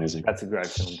 amazing. That's a great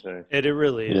film too. It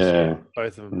really is. Yeah.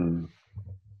 Both of them.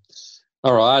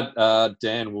 All right,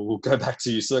 Dan, we'll go back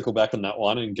to you, circle back on that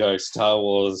one and go Star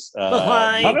Wars Emperor.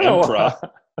 I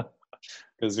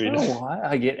don't know why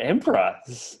I get Emperor.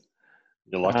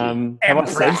 You're lucky. Have I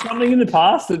said something in the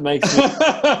past that makes me...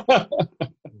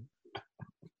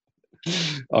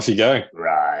 Off you go.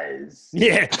 Rise.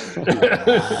 Yeah.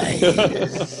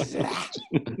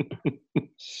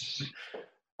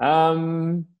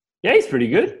 Yeah, he's pretty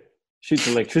good. Shoots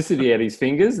electricity at his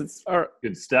fingers. It's a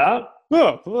good start.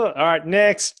 Oh, all right,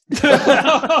 next. All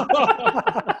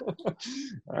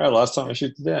right, last time I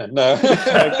shoot the Dan. No.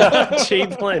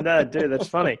 Cheap plan. No, dude, that's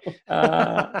funny.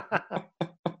 I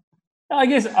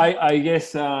guess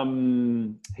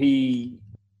he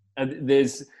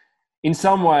there's in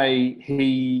some way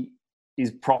he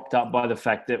is propped up by the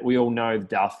fact that we all know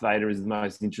Darth Vader is the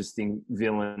most interesting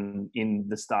villain in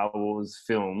the Star Wars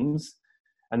films,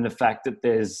 and the fact that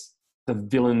there's the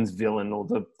villain's villain or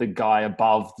the guy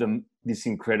above them, this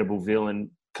incredible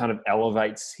villain, kind of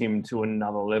elevates him to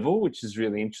another level, which is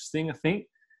really interesting, I think,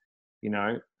 you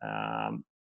know.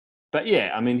 But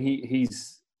yeah, I mean,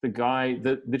 he's the guy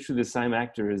that literally the same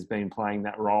actor has been playing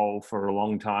that role for a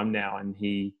long time now, and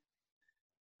he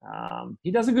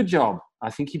does a good job.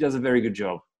 I think he does a very good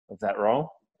job of that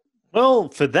role. Well,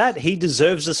 for that, he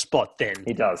deserves a spot then.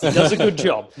 He does. He does a good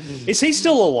job. Is he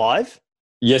still alive?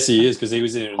 Yes, he is, because he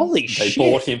was in. Holy shit!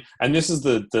 They bought him, and this is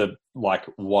the like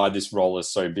why this role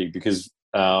is so big, because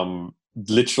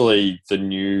literally the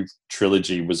new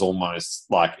trilogy was almost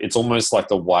like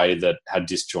the way that had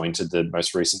disjointed the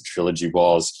most recent trilogy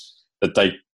was that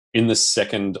they, in the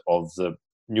second of the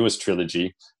newest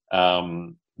trilogy,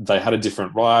 they had a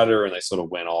different writer and they sort of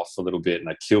went off a little bit and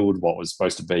they killed what was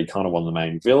supposed to be kind of one of the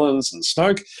main villains and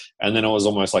Snoke. And then it was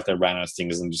almost like they ran out of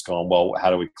things and just gone, well,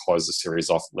 how do we close the series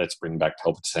off? Let's bring back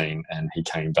Palpatine. And he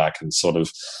came back and sort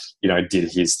of, you know,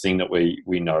 did his thing that we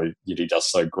know that he does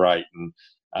so great. And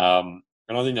I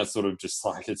think that's sort of just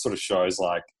like, it sort of shows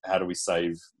like, how do we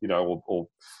save, you know, or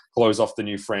close off the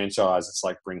new franchise? It's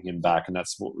like bring him back. And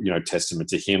that's, you know, testament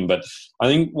to him. But I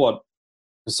think what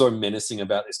so menacing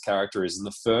about this character is in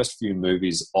the first few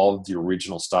movies of the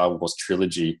original Star Wars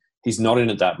trilogy, he's not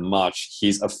in it that much.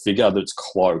 He's a figure that's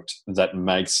cloaked, that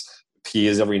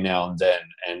appears every now and then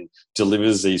and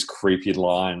delivers these creepy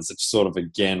lines that sort of,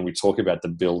 again, we talk about the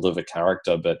build of a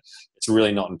character, but it's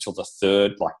really not until the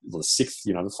third, like the sixth,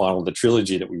 you know, the final of the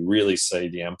trilogy that we really see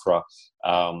the Emperor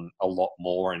a lot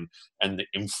more and the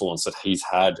influence that he's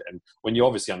had. And when you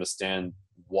obviously understand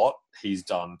what he's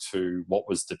done to what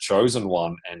was the chosen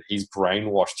one, and he's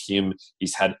brainwashed him.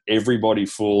 He's had everybody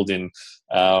fooled in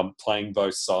playing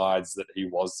both sides that he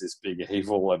was this big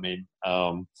evil. I mean,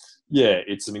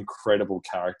 it's an incredible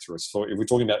character. So if we're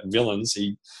talking about villains,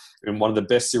 he in one of the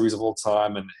best series of all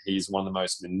time, and he's one of the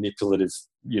most manipulative,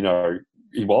 you know,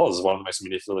 he was one of the most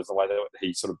manipulative, the way that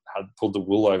he sort of had pulled the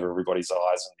wool over everybody's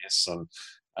eyes in this. And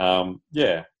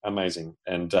Yeah, amazing.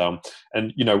 And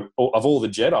you know, of all the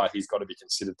Jedi, he's got to be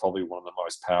considered probably one of the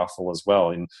most powerful as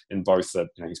well in both that,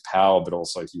 you know, his power, but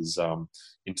also his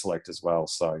intellect as well.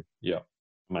 So yeah,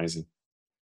 amazing.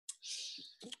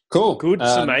 Cool. Good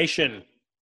summation.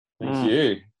 Thank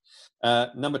you.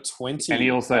 Number 20. And he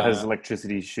also has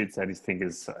electricity shoots at his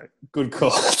fingers. So good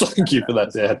call. Thank you for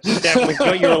that, Dad. Dan, we've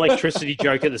got your electricity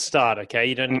joke at the start, okay?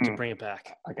 You don't need to bring it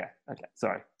back. Okay.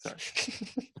 Sorry.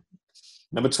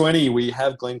 Number 20, we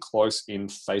have Glenn Close in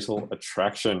Fatal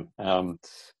Attraction. Happy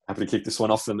to kick this one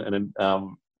off and I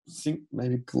think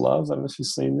maybe Gloves. I don't know if you've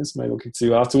seen this. Maybe I'll kick to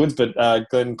you afterwards. But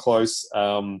Glenn Close,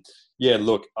 yeah,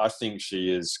 look, I think she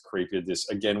is creepy at this.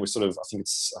 Again, we're sort of, I think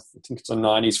it's a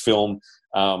 90s film.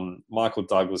 Michael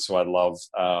Douglas, who I love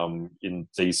in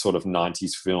these sort of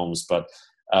 90s films, but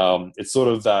it's sort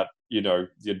of that, you know,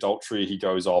 the adultery, he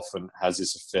goes off and has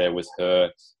this affair with her,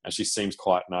 and she seems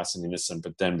quite nice and innocent,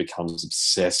 but then becomes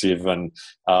obsessive, and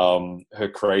her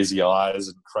crazy eyes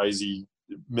and crazy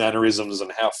mannerisms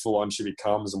and how full on she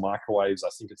becomes, and microwaves, I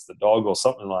think it's the dog or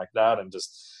something like that, and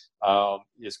just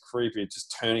is creepy,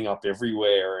 just turning up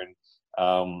everywhere. And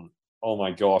oh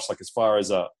my gosh, like as far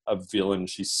as a villain,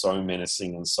 she's so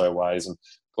menacing in so ways. And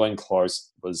Glenn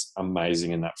Close was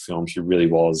amazing in that film. She really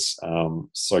was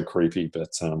so creepy.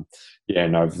 But yeah,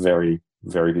 no, very,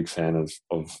 very big fan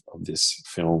of this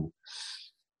film.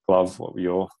 Glove, what were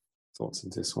your thoughts on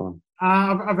this one?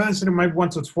 I've only seen it maybe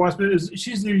once or twice, but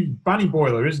she's the bunny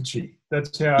boiler, isn't she?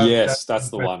 That's how. Yes, that's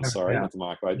the one. Sorry, not the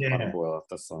microwave. Yeah. Bunny boiler.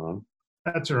 That's the one.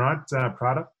 That's all right,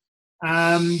 Prada.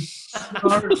 I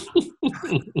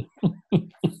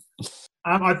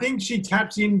think she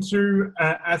taps into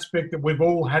an aspect that we've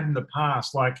all had in the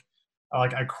past, like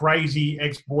a crazy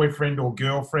ex-boyfriend or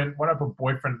girlfriend. What I put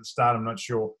boyfriend at the start, I'm not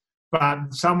sure.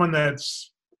 But someone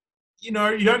that's, you know,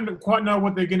 you don't quite know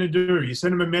what they're going to do. You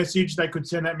send them a message, they could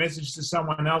send that message to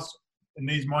someone else in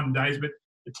these modern days, but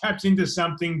it taps into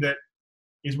something that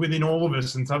is within all of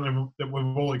us and something that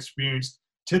we've all experienced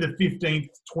to the 15th,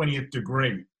 20th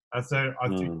degree. I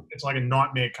think it's like a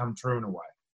nightmare come true in a way.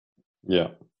 Yeah,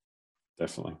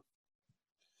 definitely.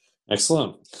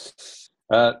 Excellent.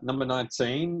 Number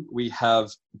 19, we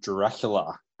have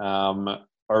Dracula,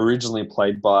 originally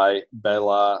played by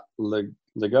Bela Lugosi.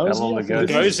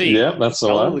 Yeah, that's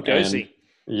the one.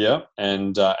 Yeah,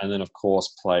 and then of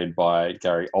course played by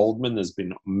Gary Oldman. There's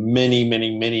been many,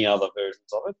 many, many other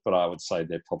versions of it, but I would say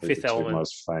they're probably the two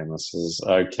most famous.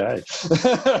 Okay.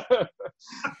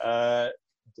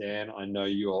 Dan, I know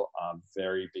you're a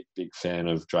very big fan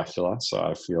of Dracula, so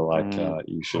I feel like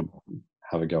you should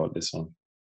have a go at this one.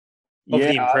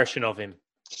 The impression of him.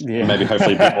 Yeah. Maybe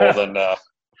hopefully a bit more than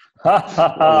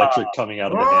electric coming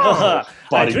out of the hands.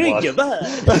 I drink your blood.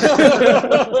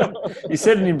 You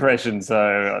said an impression,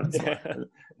 so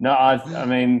no. I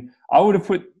mean, I would have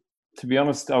put. To be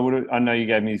honest, I know you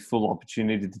gave me full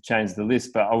opportunity to change the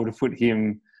list, but I would have put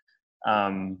him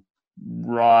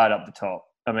right up the top.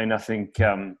 I mean, I think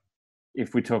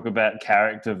if we talk about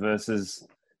character versus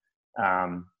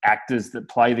actors that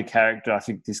play the character, I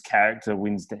think this character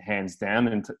wins the hands down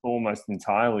and almost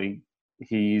entirely.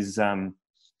 He's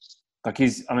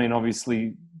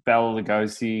obviously Bela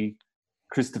Lugosi,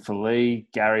 Christopher Lee,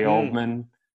 Gary Oldman.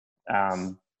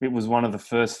 It was one of the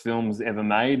first films ever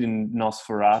made in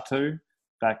Nosferatu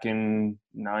back in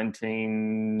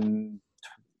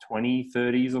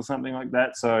 1930s or something like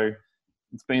that. So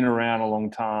it's been around a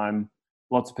long time.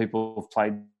 Lots of people have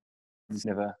played this,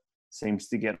 never seems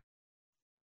to get.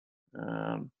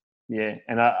 And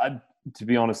I, to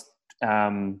be honest,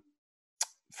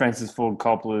 Francis Ford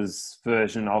Coppola's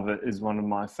version of it is one of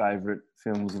my favourite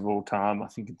films of all time. I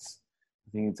think it's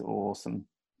awesome.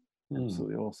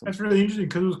 Absolutely awesome. That's really interesting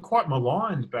because it was quite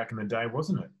maligned back in the day,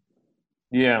 wasn't it?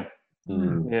 Yeah.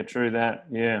 Yeah, true that.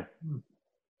 Yeah.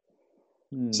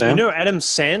 You know, Adam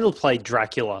Sandler played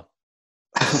Dracula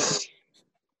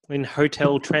in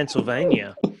Hotel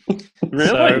Transylvania. Really?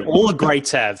 So all the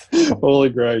greats have. All the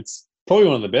greats. Probably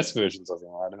one of the best versions of him,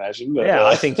 I'd imagine. But, yeah,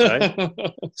 I think so.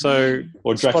 So,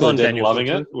 or Dracula Dead Loving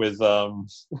It with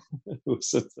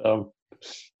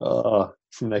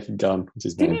from Naked Gun, what's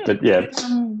his name? But yeah,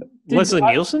 Leslie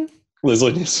Nielsen.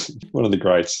 Leslie Nielsen, one of the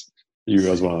greats. You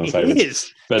guys, one of my favorites. He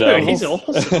is. But he's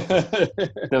awesome.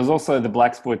 There was also the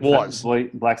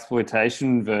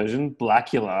blaxploitation version,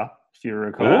 Blackula, if you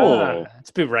recall. It's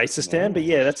a bit racist, Dan, but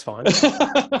yeah, that's fine.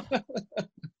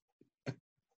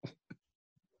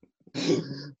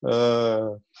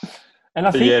 And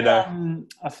I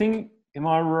think, am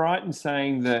I right in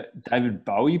saying that David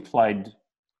Bowie played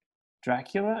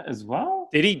Dracula as well?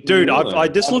 Did he? Dude, I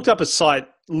just looked up a site.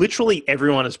 Literally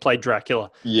everyone has played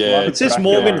Dracula. Yeah. It says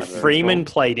Morgan Freeman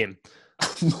played him.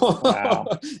 Wow.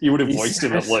 You would have voiced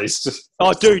him at least.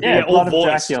 Oh, dude, yeah, all Blood of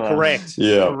voiced. Dracula. Correct.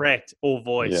 Yeah. Correct. All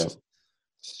voiced.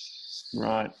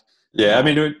 Right. Yeah, I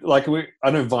mean,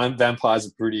 I know vampires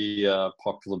are pretty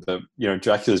popular, but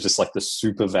Dracula's just like the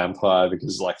super vampire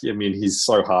because, he's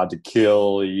so hard to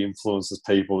kill. He influences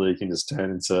people. He can just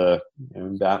turn into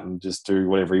bat and just do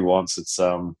whatever he wants. It's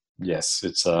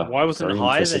it's why wasn't it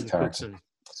higher than Cookson?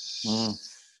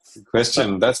 Good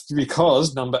question. That's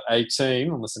because number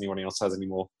 18, unless anyone else has any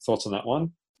more thoughts on that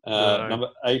one. No. Number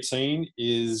 18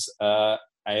 is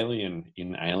Alien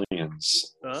in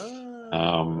Aliens.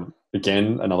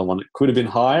 Again, another one that could have been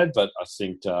hired, but I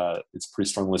think it's a pretty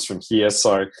strong list from here.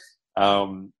 So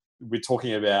we're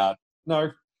talking about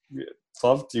Glove.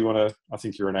 Do you want to? I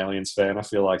think you're an Aliens fan. I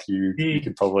feel like you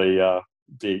could probably go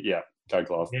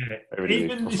Glove. Yeah.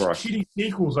 Even the shitty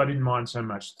sequels, I didn't mind so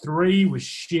much. 3 was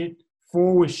shit.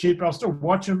 4 was shit, but I'll still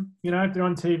watch them. If they're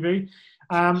on TV.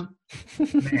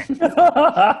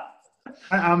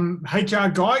 H.R.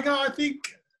 Geiger, I think.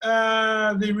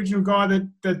 The original guy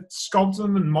that sculpted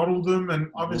them and modelled them and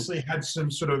obviously had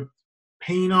some sort of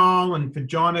penile and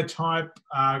vagina type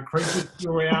creatures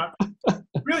throughout.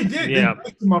 Really did. Yeah. They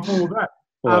picked them up all of that.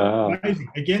 Wow. Amazing.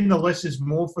 Again, the less is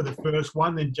more for the first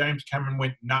one. Then James Cameron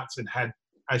went nuts and had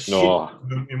a shit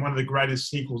in one of the greatest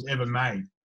sequels ever made.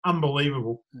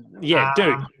 Unbelievable. Yeah,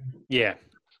 dude. Yeah.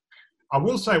 I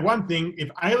will say one thing.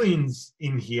 If Alien's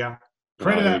in here,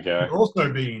 Predator would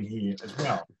also be in here as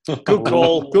well. Good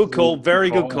call. Good call.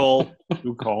 Very good call.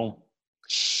 Good call.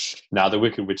 The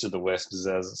Wicked Witch of the West is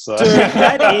as so. Dude,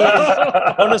 that is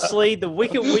honestly the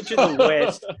Wicked Witch of the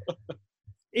West.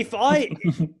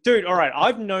 Dude, all right,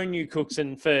 I've known you,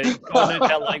 Cookson, for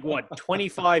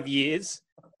 25 years.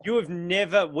 We've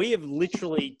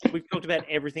talked about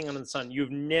everything under the sun.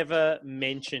 You've never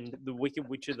mentioned the Wicked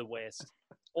Witch of the West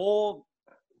or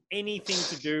anything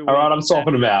to do with... All right, I'm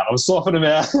swapping them out. Swap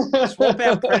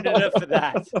out Predator for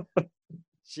that.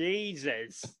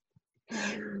 Jesus.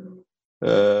 Yeah.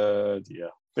 But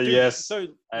Dude, yes. So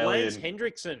Alien. Lance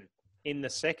Hendrickson in the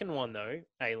second one, though,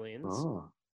 Aliens. Oh.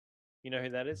 You know who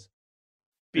that is?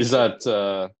 Is that...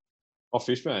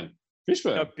 Fishburne?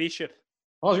 Fishburne? No, Bishop.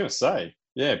 I was going to say.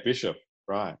 Yeah, Bishop.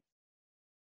 Right.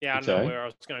 Yeah, I don't know where I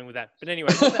was going with that. But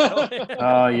anyway.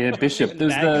 Oh, yeah, Bishop.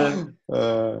 There's the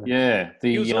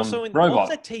he was also in robot. What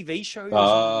was that TV show?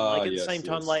 At the same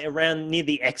time, like around near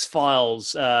the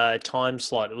X-Files time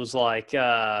slot. It was like,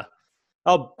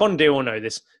 Bondale will know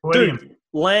this. Millennium. Dude,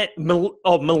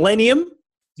 Millennium?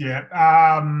 Yeah.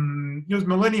 It was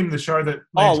Millennium, the show that...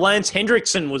 Lance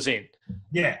Hendrickson was in.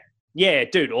 Yeah. Yeah,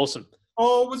 dude, awesome.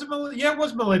 Oh, was it Millennium? Yeah, it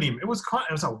was Millennium. It was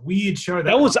a weird show.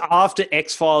 That was after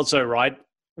X-Files, though, right?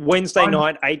 Wednesday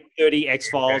night, 8:30,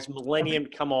 X-Files. Millennium,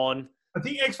 come on. I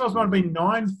think X-Files might have been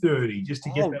 9:30 just to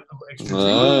get that little extra.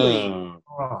 Oh.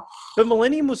 But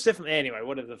Millennium was definitely... Anyway,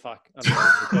 whatever the fuck.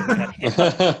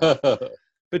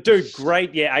 But, dude,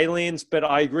 great. Yeah, Aliens. But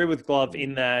I agree with Glove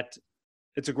in that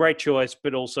it's a great choice,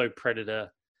 but also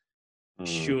Predator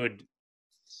should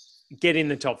get in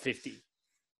the top 50.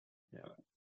 Yeah.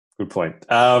 Good point.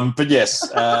 But yes,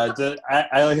 the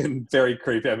Alien, very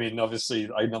creepy. I mean, obviously,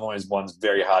 another one's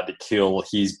very hard to kill.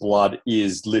 His blood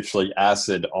is literally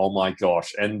acid. Oh my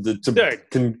gosh! And to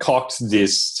concoct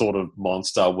this sort of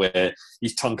monster where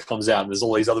his tongue comes out, and there's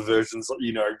all these other versions.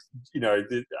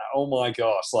 Oh my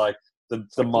gosh! Like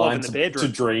the mind to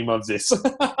dream of this.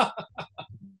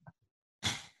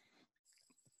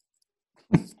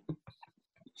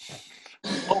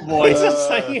 Oh boy, he's not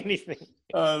saying anything.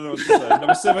 I don't know what to say.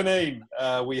 Number 17,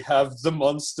 we have the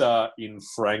monster in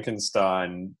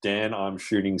Frankenstein. Dan, I'm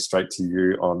shooting straight to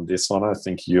you on this one. I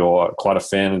think you're quite a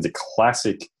fan of the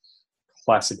classic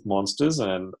monsters,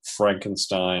 and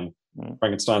Frankenstein's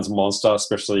monster,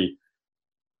 especially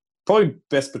probably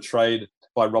best portrayed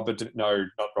by not Robert De Niro,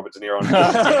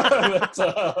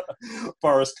 but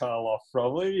Boris Karloff,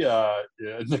 probably.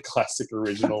 In the classic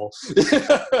original.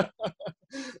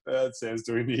 Sam's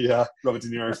doing the Robert De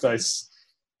Niro face.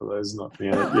 For those not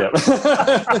being it, yeah.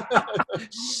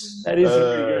 That is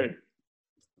pretty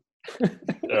good.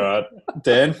 All right,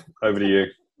 Dan, over to you.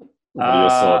 What are your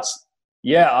thoughts?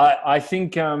 Yeah, I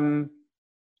think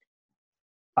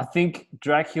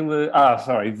Dracula. I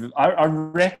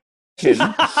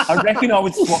reckon I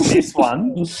would swap this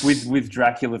one with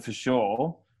Dracula for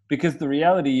sure, because the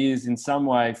reality is, in some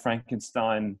way,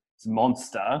 Frankenstein's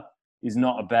monster is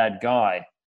not a bad guy.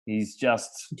 He's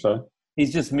just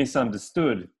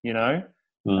misunderstood, you know.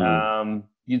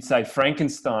 You'd say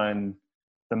Frankenstein,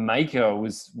 the maker,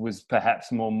 was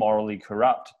perhaps more morally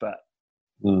corrupt, but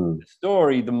the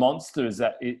story, the monster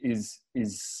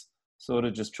is sort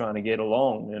of just trying to get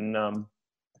along. And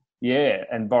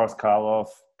and Boris Karloff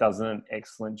does an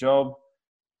excellent job.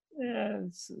 Yeah.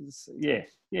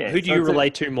 Who do you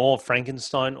relate to more,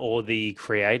 Frankenstein or the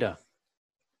creator?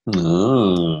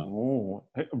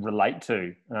 Relate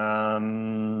to?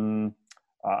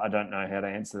 I don't know how to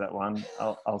answer that one.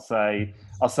 I'll say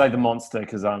the monster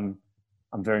because I'm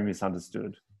very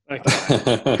misunderstood. Okay.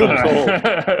 Good call.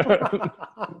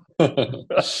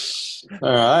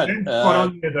 All right.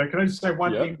 On there, though. Can I just say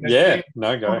one thing?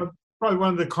 Go. Probably one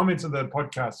of the comments of the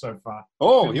podcast so far.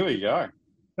 Oh, here we go.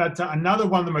 That another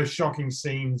one of the most shocking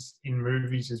scenes in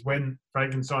movies is when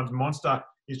Frankenstein's monster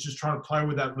is just trying to play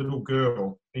with that little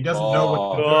girl. He doesn't know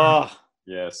what to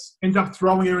do. Yes. Ends up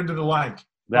throwing her into the lake.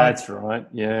 That's right.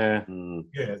 Yeah.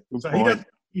 Yeah. So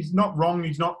he's not wrong.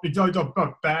 He's not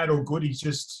bad or good. He's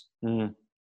just There's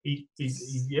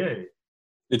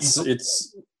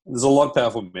a lot of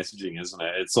powerful messaging, isn't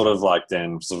it? It's sort of like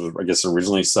Dan sort of, I guess,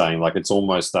 originally saying, like, it's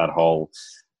almost that whole,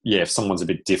 if someone's a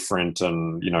bit different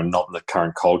and, not in the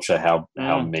current culture, how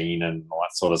mean and all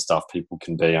that sort of stuff, people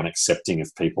can be unaccepting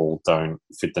if people don't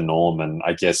fit the norm. And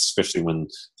I guess especially when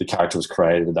the character was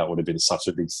created, that would have been such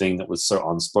a big thing that was so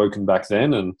unspoken back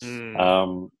then and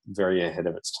very ahead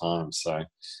of its time. So,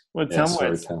 well, in some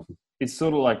ways, it's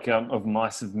sort of like of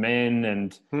Mice of Men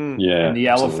and the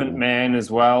Elephant Man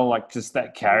as well, like just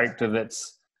that character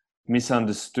that's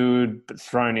misunderstood but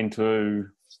thrown into,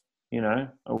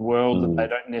 a world that they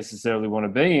don't necessarily want to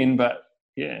be in. But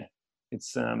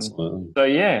it's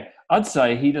I'd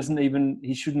say he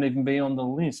shouldn't even be on the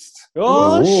list.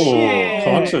 Oh, shit!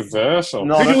 Controversial.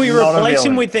 Who do we replace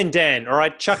him with then, Dan? All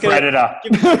right, chuck it. Predator.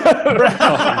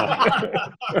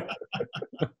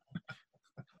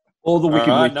 Or the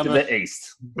Wicked Witch to the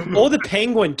east. Or the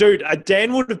Penguin. Dude,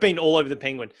 Dan would have been all over the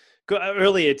Penguin.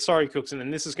 Earlier, sorry, Cookson,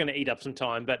 and this is going to eat up some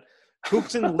time, but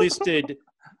Cookson listed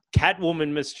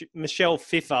Catwoman Michelle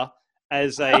Pfeiffer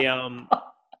as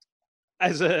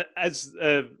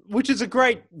which is a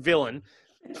great villain,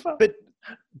 but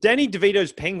Danny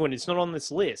DeVito's Penguin is not on this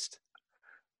list.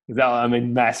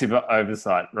 Massive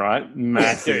oversight, right?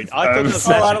 Massive. Dude,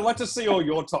 I'd like to see all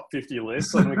your top 50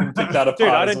 lists, and we can pick that apart. Dude,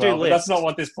 I don't do lists. That's not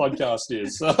what this podcast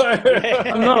is. So.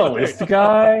 I'm not a list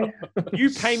guy. You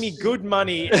pay me good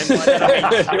money and my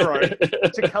name Hero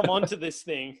to come onto this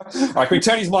thing. All right, can we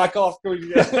turn his mic off?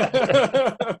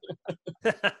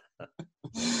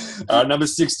 Number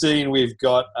 16, we've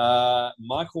got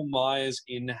Michael Myers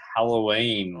in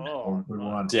Halloween. Oh, good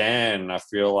one. Dan, I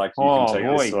feel like you can take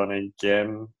this one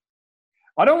again.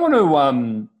 I don't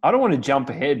want to jump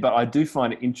ahead, but I do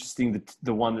find it interesting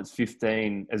the one that's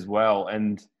 15 as well,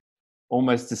 and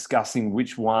almost discussing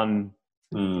which one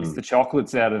is the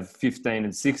chocolates out of 15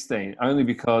 and 16, only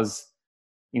because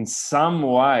in some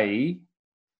way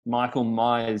Michael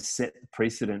Myers set the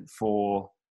precedent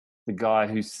for the guy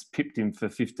who's pipped him for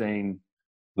 15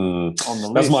 on the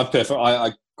list. That's my perfect.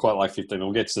 I quite like 15.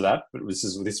 We'll get to that, but this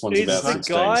one's is about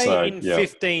 16. The guy so, in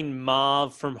 15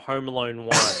 Marv from Home Alone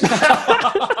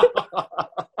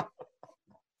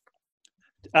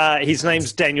 1. His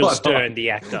name's Daniel Stern, the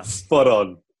actor. Spot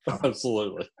on.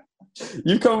 Absolutely.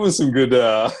 You've come with some good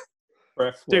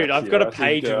dude, I've got a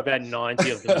page of about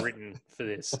 90 of them written for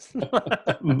this.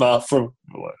 Marv from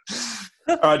All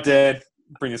right, Dan,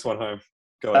 bring this one home.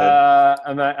 Go ahead.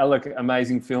 Look,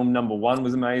 amazing film. Number 1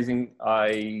 was amazing.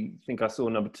 I think I saw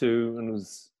number 2 and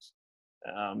was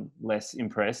less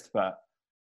impressed. But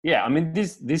yeah,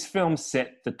 this film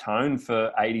set the tone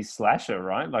for 80s slasher,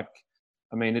 right? Like,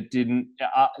 it didn't.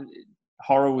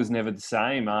 Horror was never the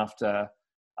same after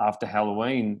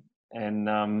Halloween,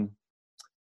 and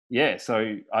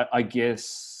so I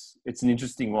guess it's an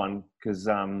interesting one because.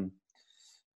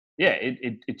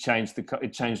 It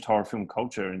changed horror film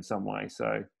culture in some way.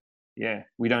 So,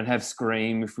 we don't have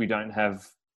Scream if we don't have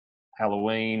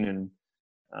Halloween,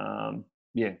 and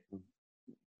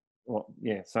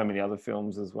so many other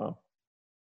films as well.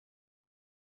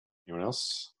 Anyone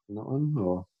else on that one?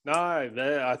 Or? No,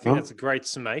 I think that's a great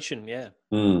summation. Yeah.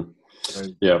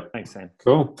 Yeah. Thanks, Sam.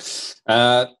 Cool.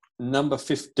 Number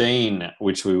 15,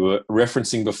 which we were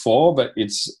referencing before, but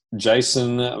it's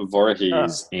Jason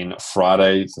Voorhees in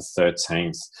Friday the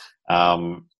 13th.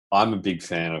 I'm a big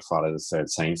fan of Friday the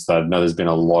 13th. I know there's been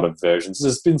a lot of versions.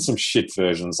 There's been some shit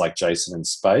versions like Jason in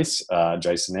Space,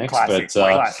 Jason X. Classic.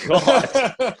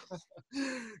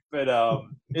 But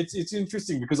it's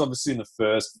interesting because obviously in the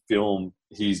first film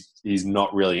he's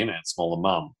not really in it, Smaller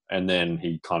Mum, and then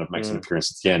he kind of makes an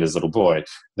appearance at the end as little boy.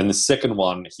 Then the second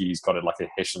one he's got like a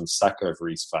Hessian sack over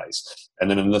his face, and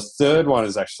then in the third one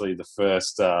is actually the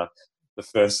first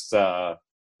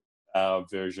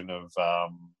version of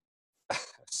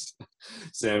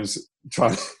Sam's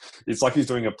trying. It's like he's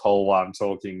doing a poll while I'm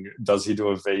talking. Does he do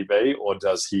a VB or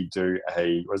does he do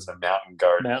a mountain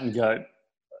goat? Mountain goat.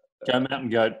 Go mountain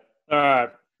goat. All right.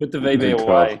 Put the VB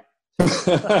away.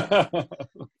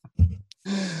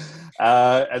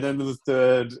 And then the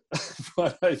third,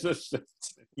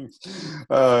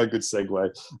 good segue.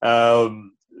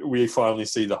 We finally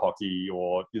see the hockey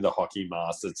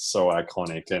mask that's so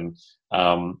iconic. And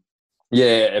I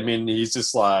mean, he's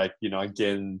just like,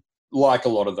 again, like a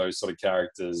lot of those sort of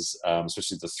characters,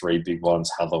 especially the three big ones,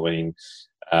 Halloween,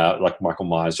 like Michael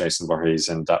Myers, Jason Voorhees,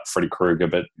 and Freddy Krueger,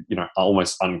 but,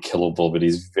 almost unkillable, but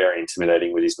he's very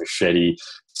intimidating with his machete,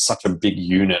 such a big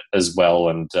unit as well.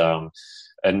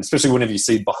 And especially whenever you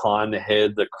see behind the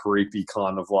head, the creepy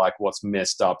kind of like what's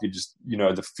messed up, you just,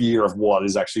 the fear of what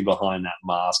is actually behind that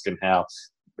mask and how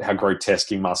grotesque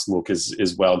he must look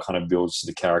as well kind of builds to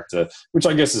the character, which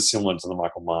I guess is similar to the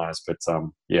Michael Myers, but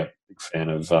big fan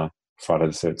of Friday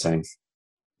the 13th.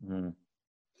 Mm.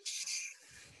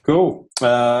 Cool.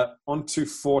 On to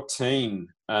 14.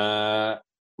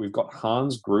 We've got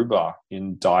Hans Gruber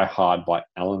in Die Hard by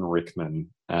Alan Rickman.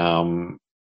 Glove,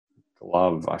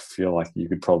 I feel like you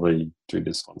could probably do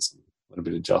this one a little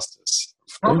bit of justice.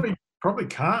 Probably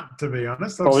can't, to be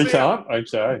honest. Probably can't?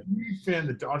 Okay.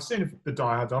 I've seen the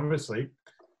Die Hards, obviously.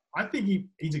 I think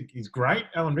he's great.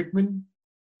 Alan Rickman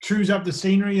chews up the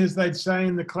scenery, as they'd say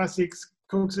in the classics,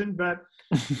 Cookson. But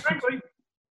frankly,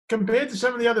 compared to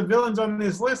some of the other villains on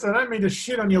this list, I don't mean to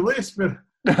shit on your list, but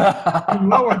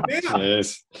lower down.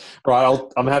 Yes. Right,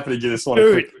 I'm happy to give this one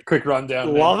a quick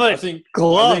rundown. Love it. I think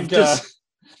Glove.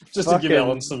 Just to give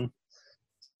Alan some.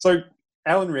 So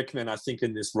Alan Rickman, I think,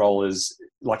 in this role is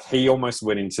like he almost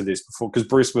went into this before because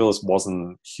Bruce Willis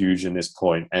wasn't huge in this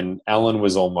point, and Alan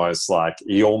was almost like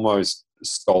he almost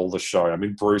stole the show. I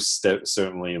mean, Bruce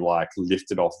certainly like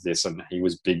lifted off this, and he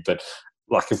was big. But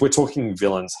like, if we're talking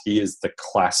villains, he is the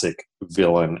classic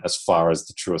villain as far as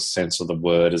the truest sense of the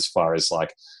word, as far as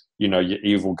like, your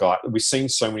evil guy. We've seen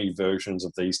so many versions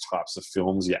of these types of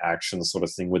films, your action sort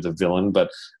of thing with the villain.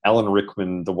 But Alan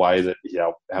Rickman, the way that,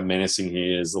 how menacing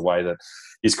he is, the way that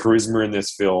his charisma in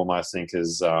this film, I think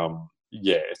is,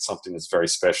 it's something that's very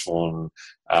special.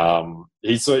 And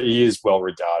he is well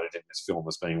regarded in this film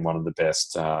as being one of the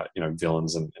best,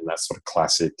 villains in that sort of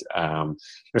classic,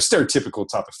 stereotypical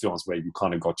type of films where you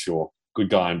kind of got your good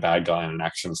guy and bad guy in an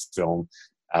action film,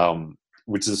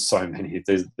 which is so many.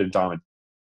 They've done it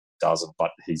doesn't, but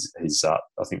he's I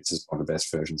think this is one of the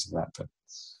best versions of that. But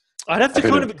I'd have to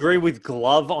kind of agree with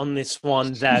Glove on this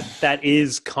one that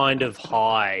is kind of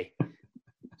high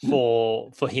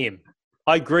for him.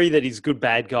 I agree that he's a good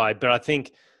bad guy, but I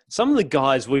think some of the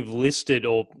guys we've listed,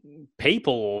 or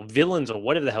people or villains or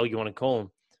whatever the hell you want to call them,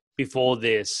 before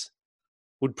this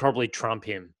would probably trump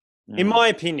him. In my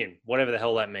opinion, whatever the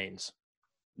hell that means.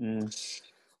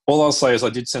 All I'll say is I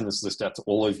did send this list out to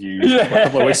all of you a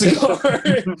couple of weeks ago.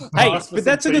 Hey, but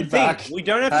that's a good thing. We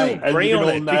don't have to agree on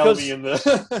it because,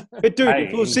 but dude,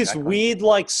 it was this weird,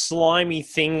 like, slimy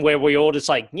thing where we all just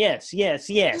like, yes, yes,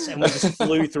 yes, and we just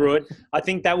flew through it. I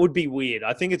think that would be weird.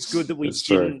 I think it's good that we didn't.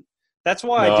 True. That's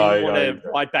why I didn't want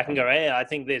to fight back and go, hey, I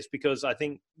think this, because I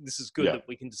think this is good that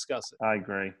we can discuss it. I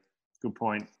agree. Good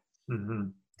point. Mm-hmm.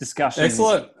 Discussion.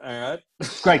 Excellent. All right.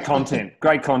 Great content.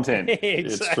 Great content. Exactly.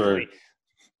 It's true.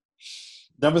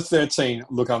 Number 13.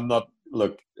 Look,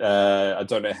 I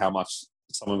don't know how much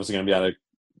some of us are going to be able to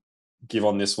give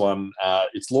on this one.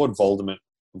 It's Lord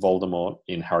Voldemort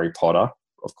in Harry Potter,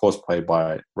 of course, played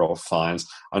by Ralph Fiennes.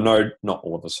 I know not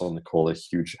all of us on the call are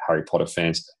huge Harry Potter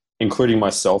fans, including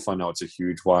myself. I know it's a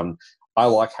huge one. I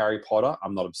like Harry Potter.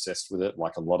 I'm not obsessed with it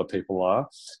like a lot of people are.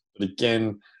 But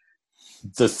again,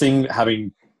 the thing,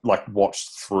 having like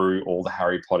watched through all the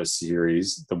Harry Potter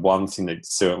series, the one thing that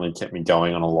certainly kept me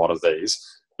going on a lot of these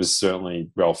was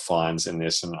certainly Ralph Fiennes in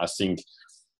this. And I think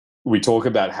we talk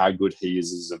about how good he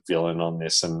is as a villain on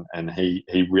this, and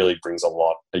he really brings a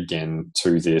lot again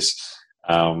to this.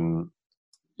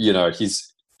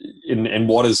 He's in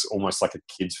what is almost like a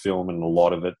kid's film, and a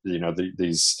lot of it,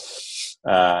 these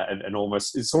and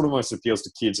almost it sort of almost appeals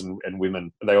to kids and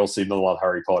women. They all seem to love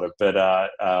Harry Potter,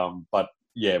 but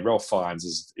yeah, Ralph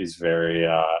Fiennes is very,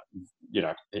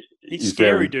 he's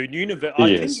scary, dude.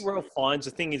 I think Ralph Fiennes,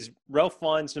 the thing is, Ralph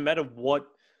Fiennes, no matter what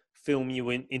film you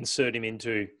insert him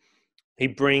into, he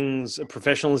brings a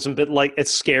professionalism, but like a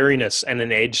scariness and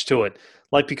an edge to it.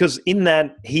 Like, because in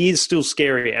that, he is still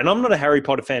scary. And I'm not a Harry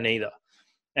Potter fan either.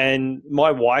 And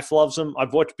my wife loves them.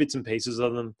 I've watched bits and pieces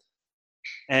of them.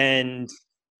 And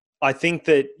I think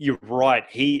that you're right.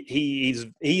 He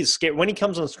is scary. When he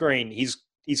comes on screen, he's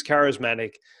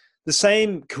charismatic. the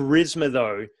same charisma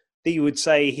though that you would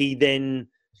say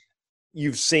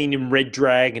you've seen in Red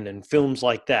Dragon and films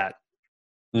like that.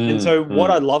 And so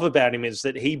what I love about him is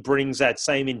that he brings that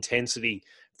same intensity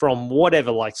from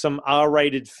whatever, like some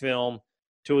R-rated film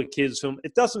to a kid's film.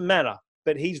 It doesn't matter,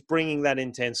 but he's bringing that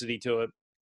intensity to it.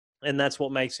 And that's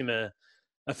what makes him a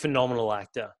phenomenal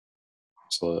actor.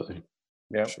 Absolutely.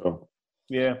 Yeah. Sure.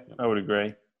 Yeah, I would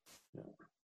agree.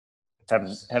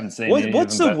 Haven't seen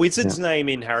what's the wizard's name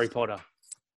in Harry Potter?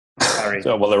 Harry.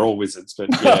 Oh, well, they're all wizards, but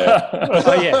yeah.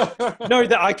 Oh yeah. No,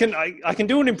 that I can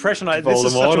do an impression. This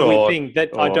is such a weird thing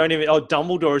that I don't even. Oh,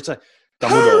 Dumbledore. It's like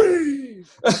Dumbledore.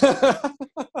 Harry!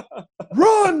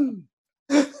 Run!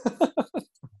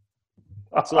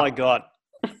 That's all I got.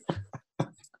 We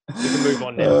can move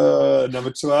on now.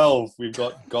 Number 12, we've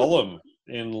got Gollum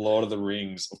in Lord of the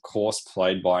Rings, of course,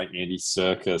 played by Andy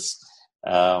Serkis.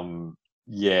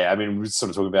 Yeah, I mean, we sort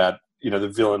of talk about, the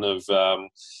villain of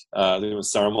I think it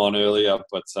was Saruman earlier,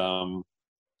 but Sauron.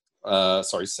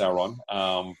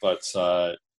 But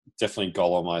definitely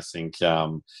Gollum, I think.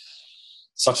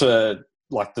 Such a,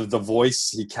 like, the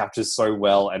voice he captures so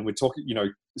well. And we're talking,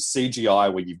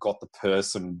 CGI where you've got the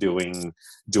person doing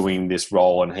this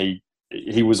role, and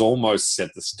he was almost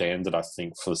set the standard, I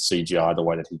think, for CGI, the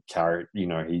way that he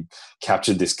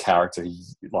captured this character.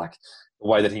 The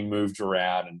way that he moved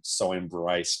around and so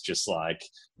embraced, just like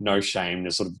no shame,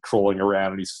 just sort of crawling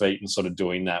around at his feet and sort of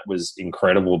doing that was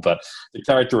incredible. But the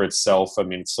character itself, I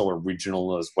mean, it's so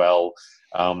original as well.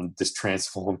 This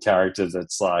transformed character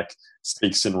that's like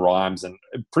speaks and rhymes and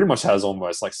it pretty much has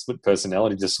almost like split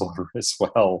personality disorder as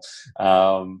well.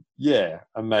 Yeah,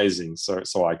 amazing. So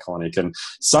iconic and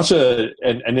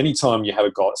and anytime you have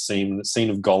a scene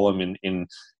of Gollum in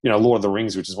Lord of the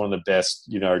Rings, which is one of the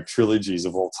best, trilogies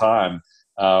of all time,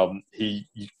 you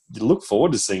look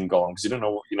forward to seeing Gollum because you don't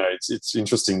know, it's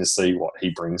interesting to see what he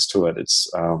brings to it. It's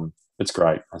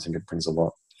great. I think it brings a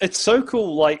lot. It's so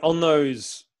cool. Like on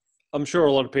those, I'm sure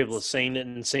a lot of people have seen it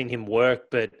and seen him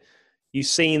work, but you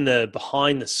see in the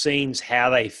behind the scenes how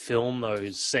they film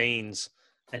those scenes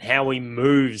and how he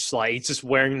moves. Like he's just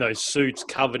wearing those suits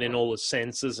covered in all the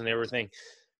sensors and everything.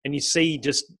 And you see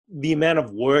just the amount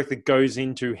of work that goes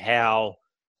into how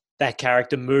that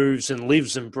character moves and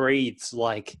lives and breathes.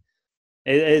 Like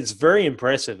it's very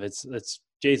impressive. It's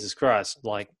Jesus Christ.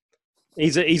 Like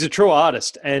he's a true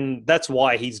artist, and that's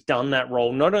why he's done that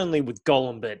role, not only with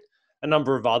Gollum, but a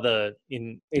number of other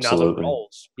in other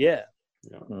roles. Yeah.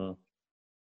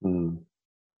 And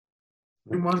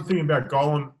one thing about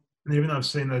Gollum, even though I've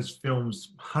seen those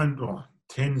films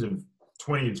tens of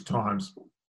 20 of times,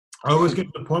 I always get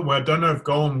to the point where I don't know if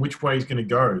Gollum, which way he's going to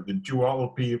go. The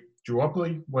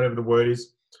duopoly, whatever the word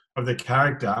is, of the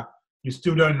character, you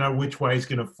still don't know which way he's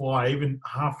going to fly. Even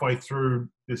halfway through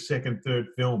the second, third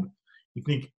film, you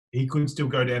think he could still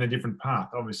go down a different path.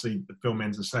 Obviously, the film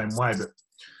ends the same way, but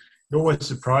it always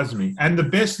surprised me. And the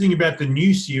best thing about the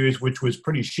new series, which was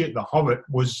pretty shit, The Hobbit,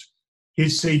 was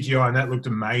his CGI, and that looked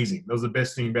amazing. That was the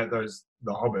best thing about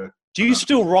The Hobbit. Do you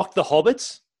still rock The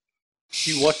Hobbits?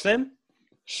 Do you watch them?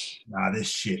 Nah, they're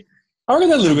shit. I reckon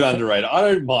they're a little bit underrated. I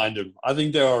don't mind them. I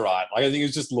think they're all right. Like, I think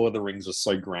it's just Lord of the Rings was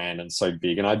so grand and so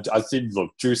big. And I think,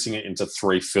 look, juicing it into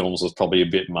 3 films was probably a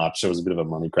bit much. It was a bit of a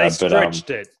money grab. They stretched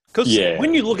it. Because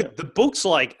when you look at the books,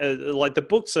 like the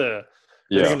books are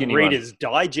Reader's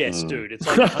Digest, dude. It's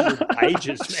like 100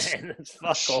 pages, man. It's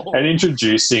fuck all. And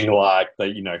introducing, like,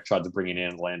 they, tried to bring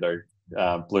in Orlando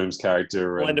Bloom's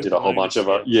character and did a whole bunch of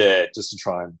it. Yeah, just to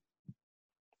try and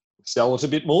sell it a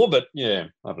bit more. But, yeah,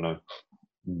 I don't know.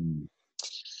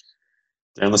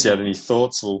 Unless you had any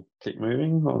thoughts, we'll keep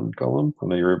moving on Gollum. I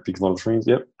know you're a big Lord of the Rings.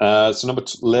 Yep. So number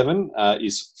 11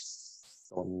 is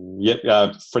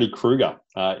Freddy Krueger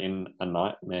in A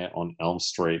Nightmare on Elm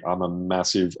Street. I'm a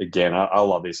massive, again, I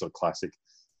love these sort of classic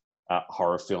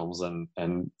horror films, and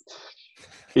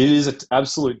it is an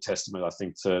absolute testament, I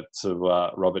think, to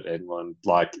Robert Englund.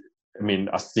 Like, I mean,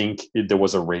 I think there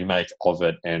was a remake of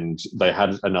it, and they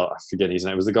had another, I forget his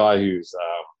name. It was the guy who's,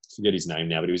 forget his name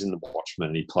now, but he was in The Watchmen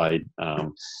and he played,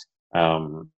 was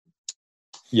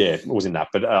in that.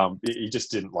 But he just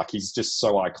didn't, like, he's just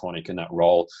so iconic in that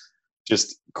role.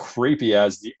 Just creepy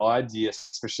as the idea,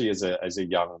 especially as a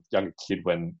younger kid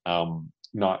when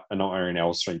Nightmare on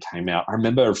Elm Street came out. I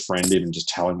remember a friend even just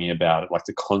telling me about it, like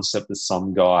the concept that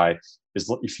some guy is,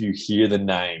 if you hear the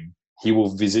name, he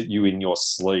will visit you in your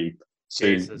sleep.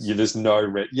 So there's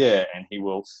no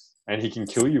and he can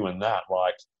kill you in that.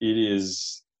 Like, it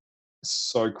is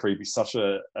so creepy, such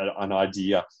an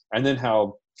idea. And then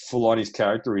how full on his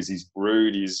character is. He's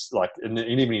rude. He's like, and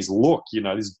even his look,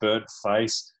 this burnt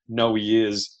face, no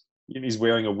ears, he's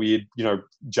wearing a weird,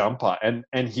 jumper, and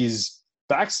his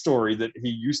backstory that he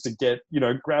used to get,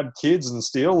 grab kids and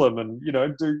steal them and,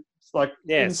 do like,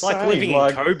 it's insane. like living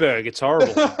in Coburg. It's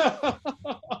horrible.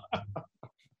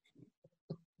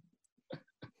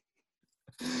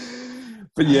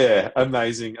 But yeah,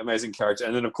 amazing character.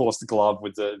 And then of course the glove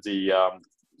with the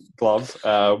glove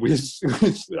with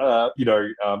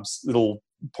little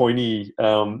pointy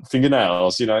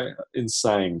fingernails,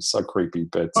 insane, so creepy.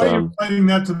 But you're playing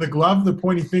that to the glove, the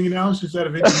pointy fingernails, just out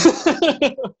of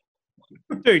it.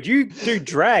 Dude, you do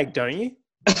drag, don't you?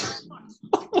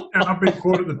 I've been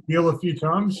caught at the peel a few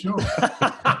times, sure.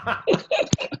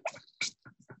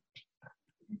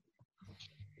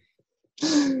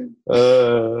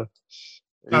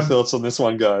 Any thoughts on this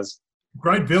one, guys?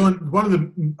 Great villain. One of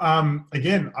the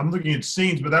again, I'm looking at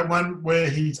scenes, but that one where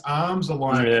his arms are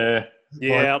like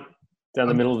down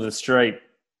the middle of the street,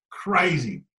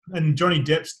 crazy. And Johnny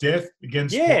Depp's death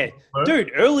against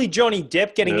dude, early Johnny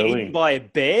Depp getting eaten by a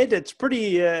bed. It's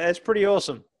pretty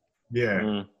awesome. Yeah,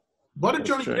 a lot of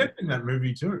Johnny Depp in that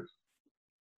movie too.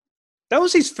 That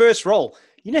was his first role.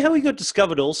 You know how he got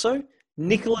discovered? Also,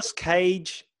 Nicolas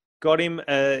Cage got him.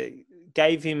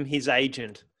 Gave him his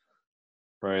agent.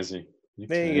 Crazy.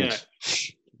 There you go.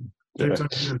 Yeah.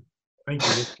 Thank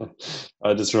you.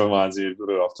 It just reminds me, a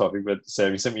little off topic, but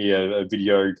Sam, you sent me a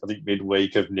video, I think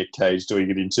midweek, of Nick Cage doing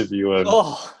an interview, and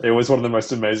it was one of the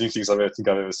most amazing things I've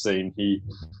ever seen.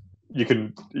 You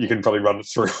can probably run it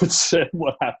through and see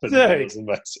what happened. It was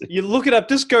amazing. You look it up.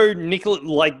 Just go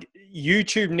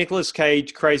YouTube Nicolas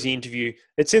Cage crazy interview.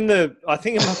 It's in I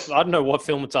don't know what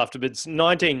film it's after, but it's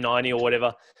 1990 or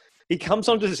whatever. He comes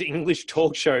onto this English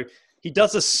talk show. He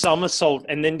does a somersault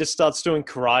and then just starts doing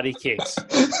karate kicks,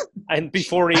 and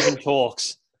before he even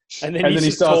talks, and then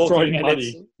he starts throwing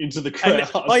money into the crowd.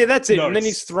 That's it. Nice. And then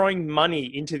he's throwing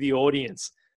money into the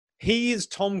audience. He is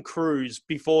Tom Cruise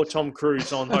before Tom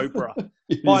Cruise on Oprah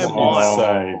by a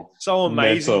mile. So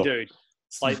amazing, dude.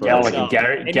 Like a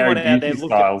Gary Busey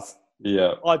styles.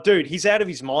 Yeah. Oh, dude, he's out of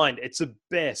his mind. It's the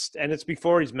best, and it's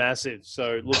before he's massive.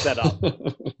 So look that up.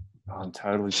 I'm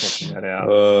totally checking that out.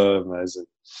 Amazing.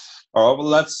 All right,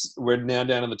 well, we're now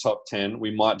down in the top 10.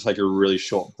 We might take a really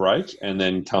short break and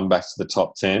then come back to the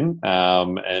top 10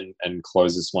 and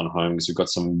close this one home, because we've got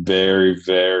some very,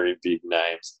 very big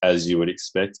names, as you would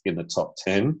expect, in the top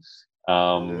 10.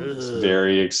 It's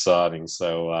very exciting.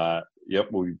 So,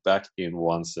 we'll be back in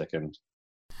 1 second.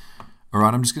 All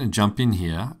right, I'm just going to jump in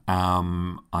here.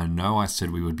 I know I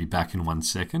said we would be back in 1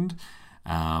 second,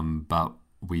 but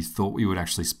we thought we would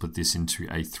actually split this into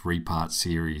a 3-part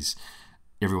series.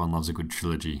 Everyone loves a good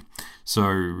trilogy.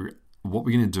 So what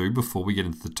we're going to do before we get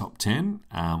into the top 10,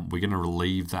 we're going to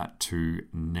leave that to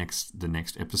the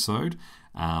next episode.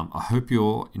 I hope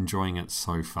you're enjoying it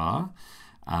so far.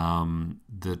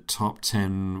 The top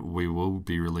 10 we will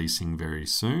be releasing very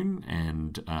soon,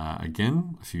 and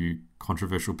again, a few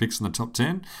controversial picks in the top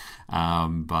 10.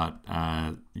 But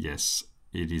yes,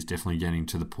 it is definitely getting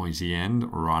to the pointy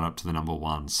end, right up to the number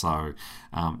 1. So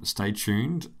stay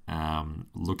tuned.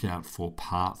 Look out for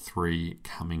part 3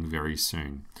 coming very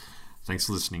soon. Thanks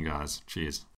for listening, guys.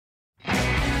 Cheers.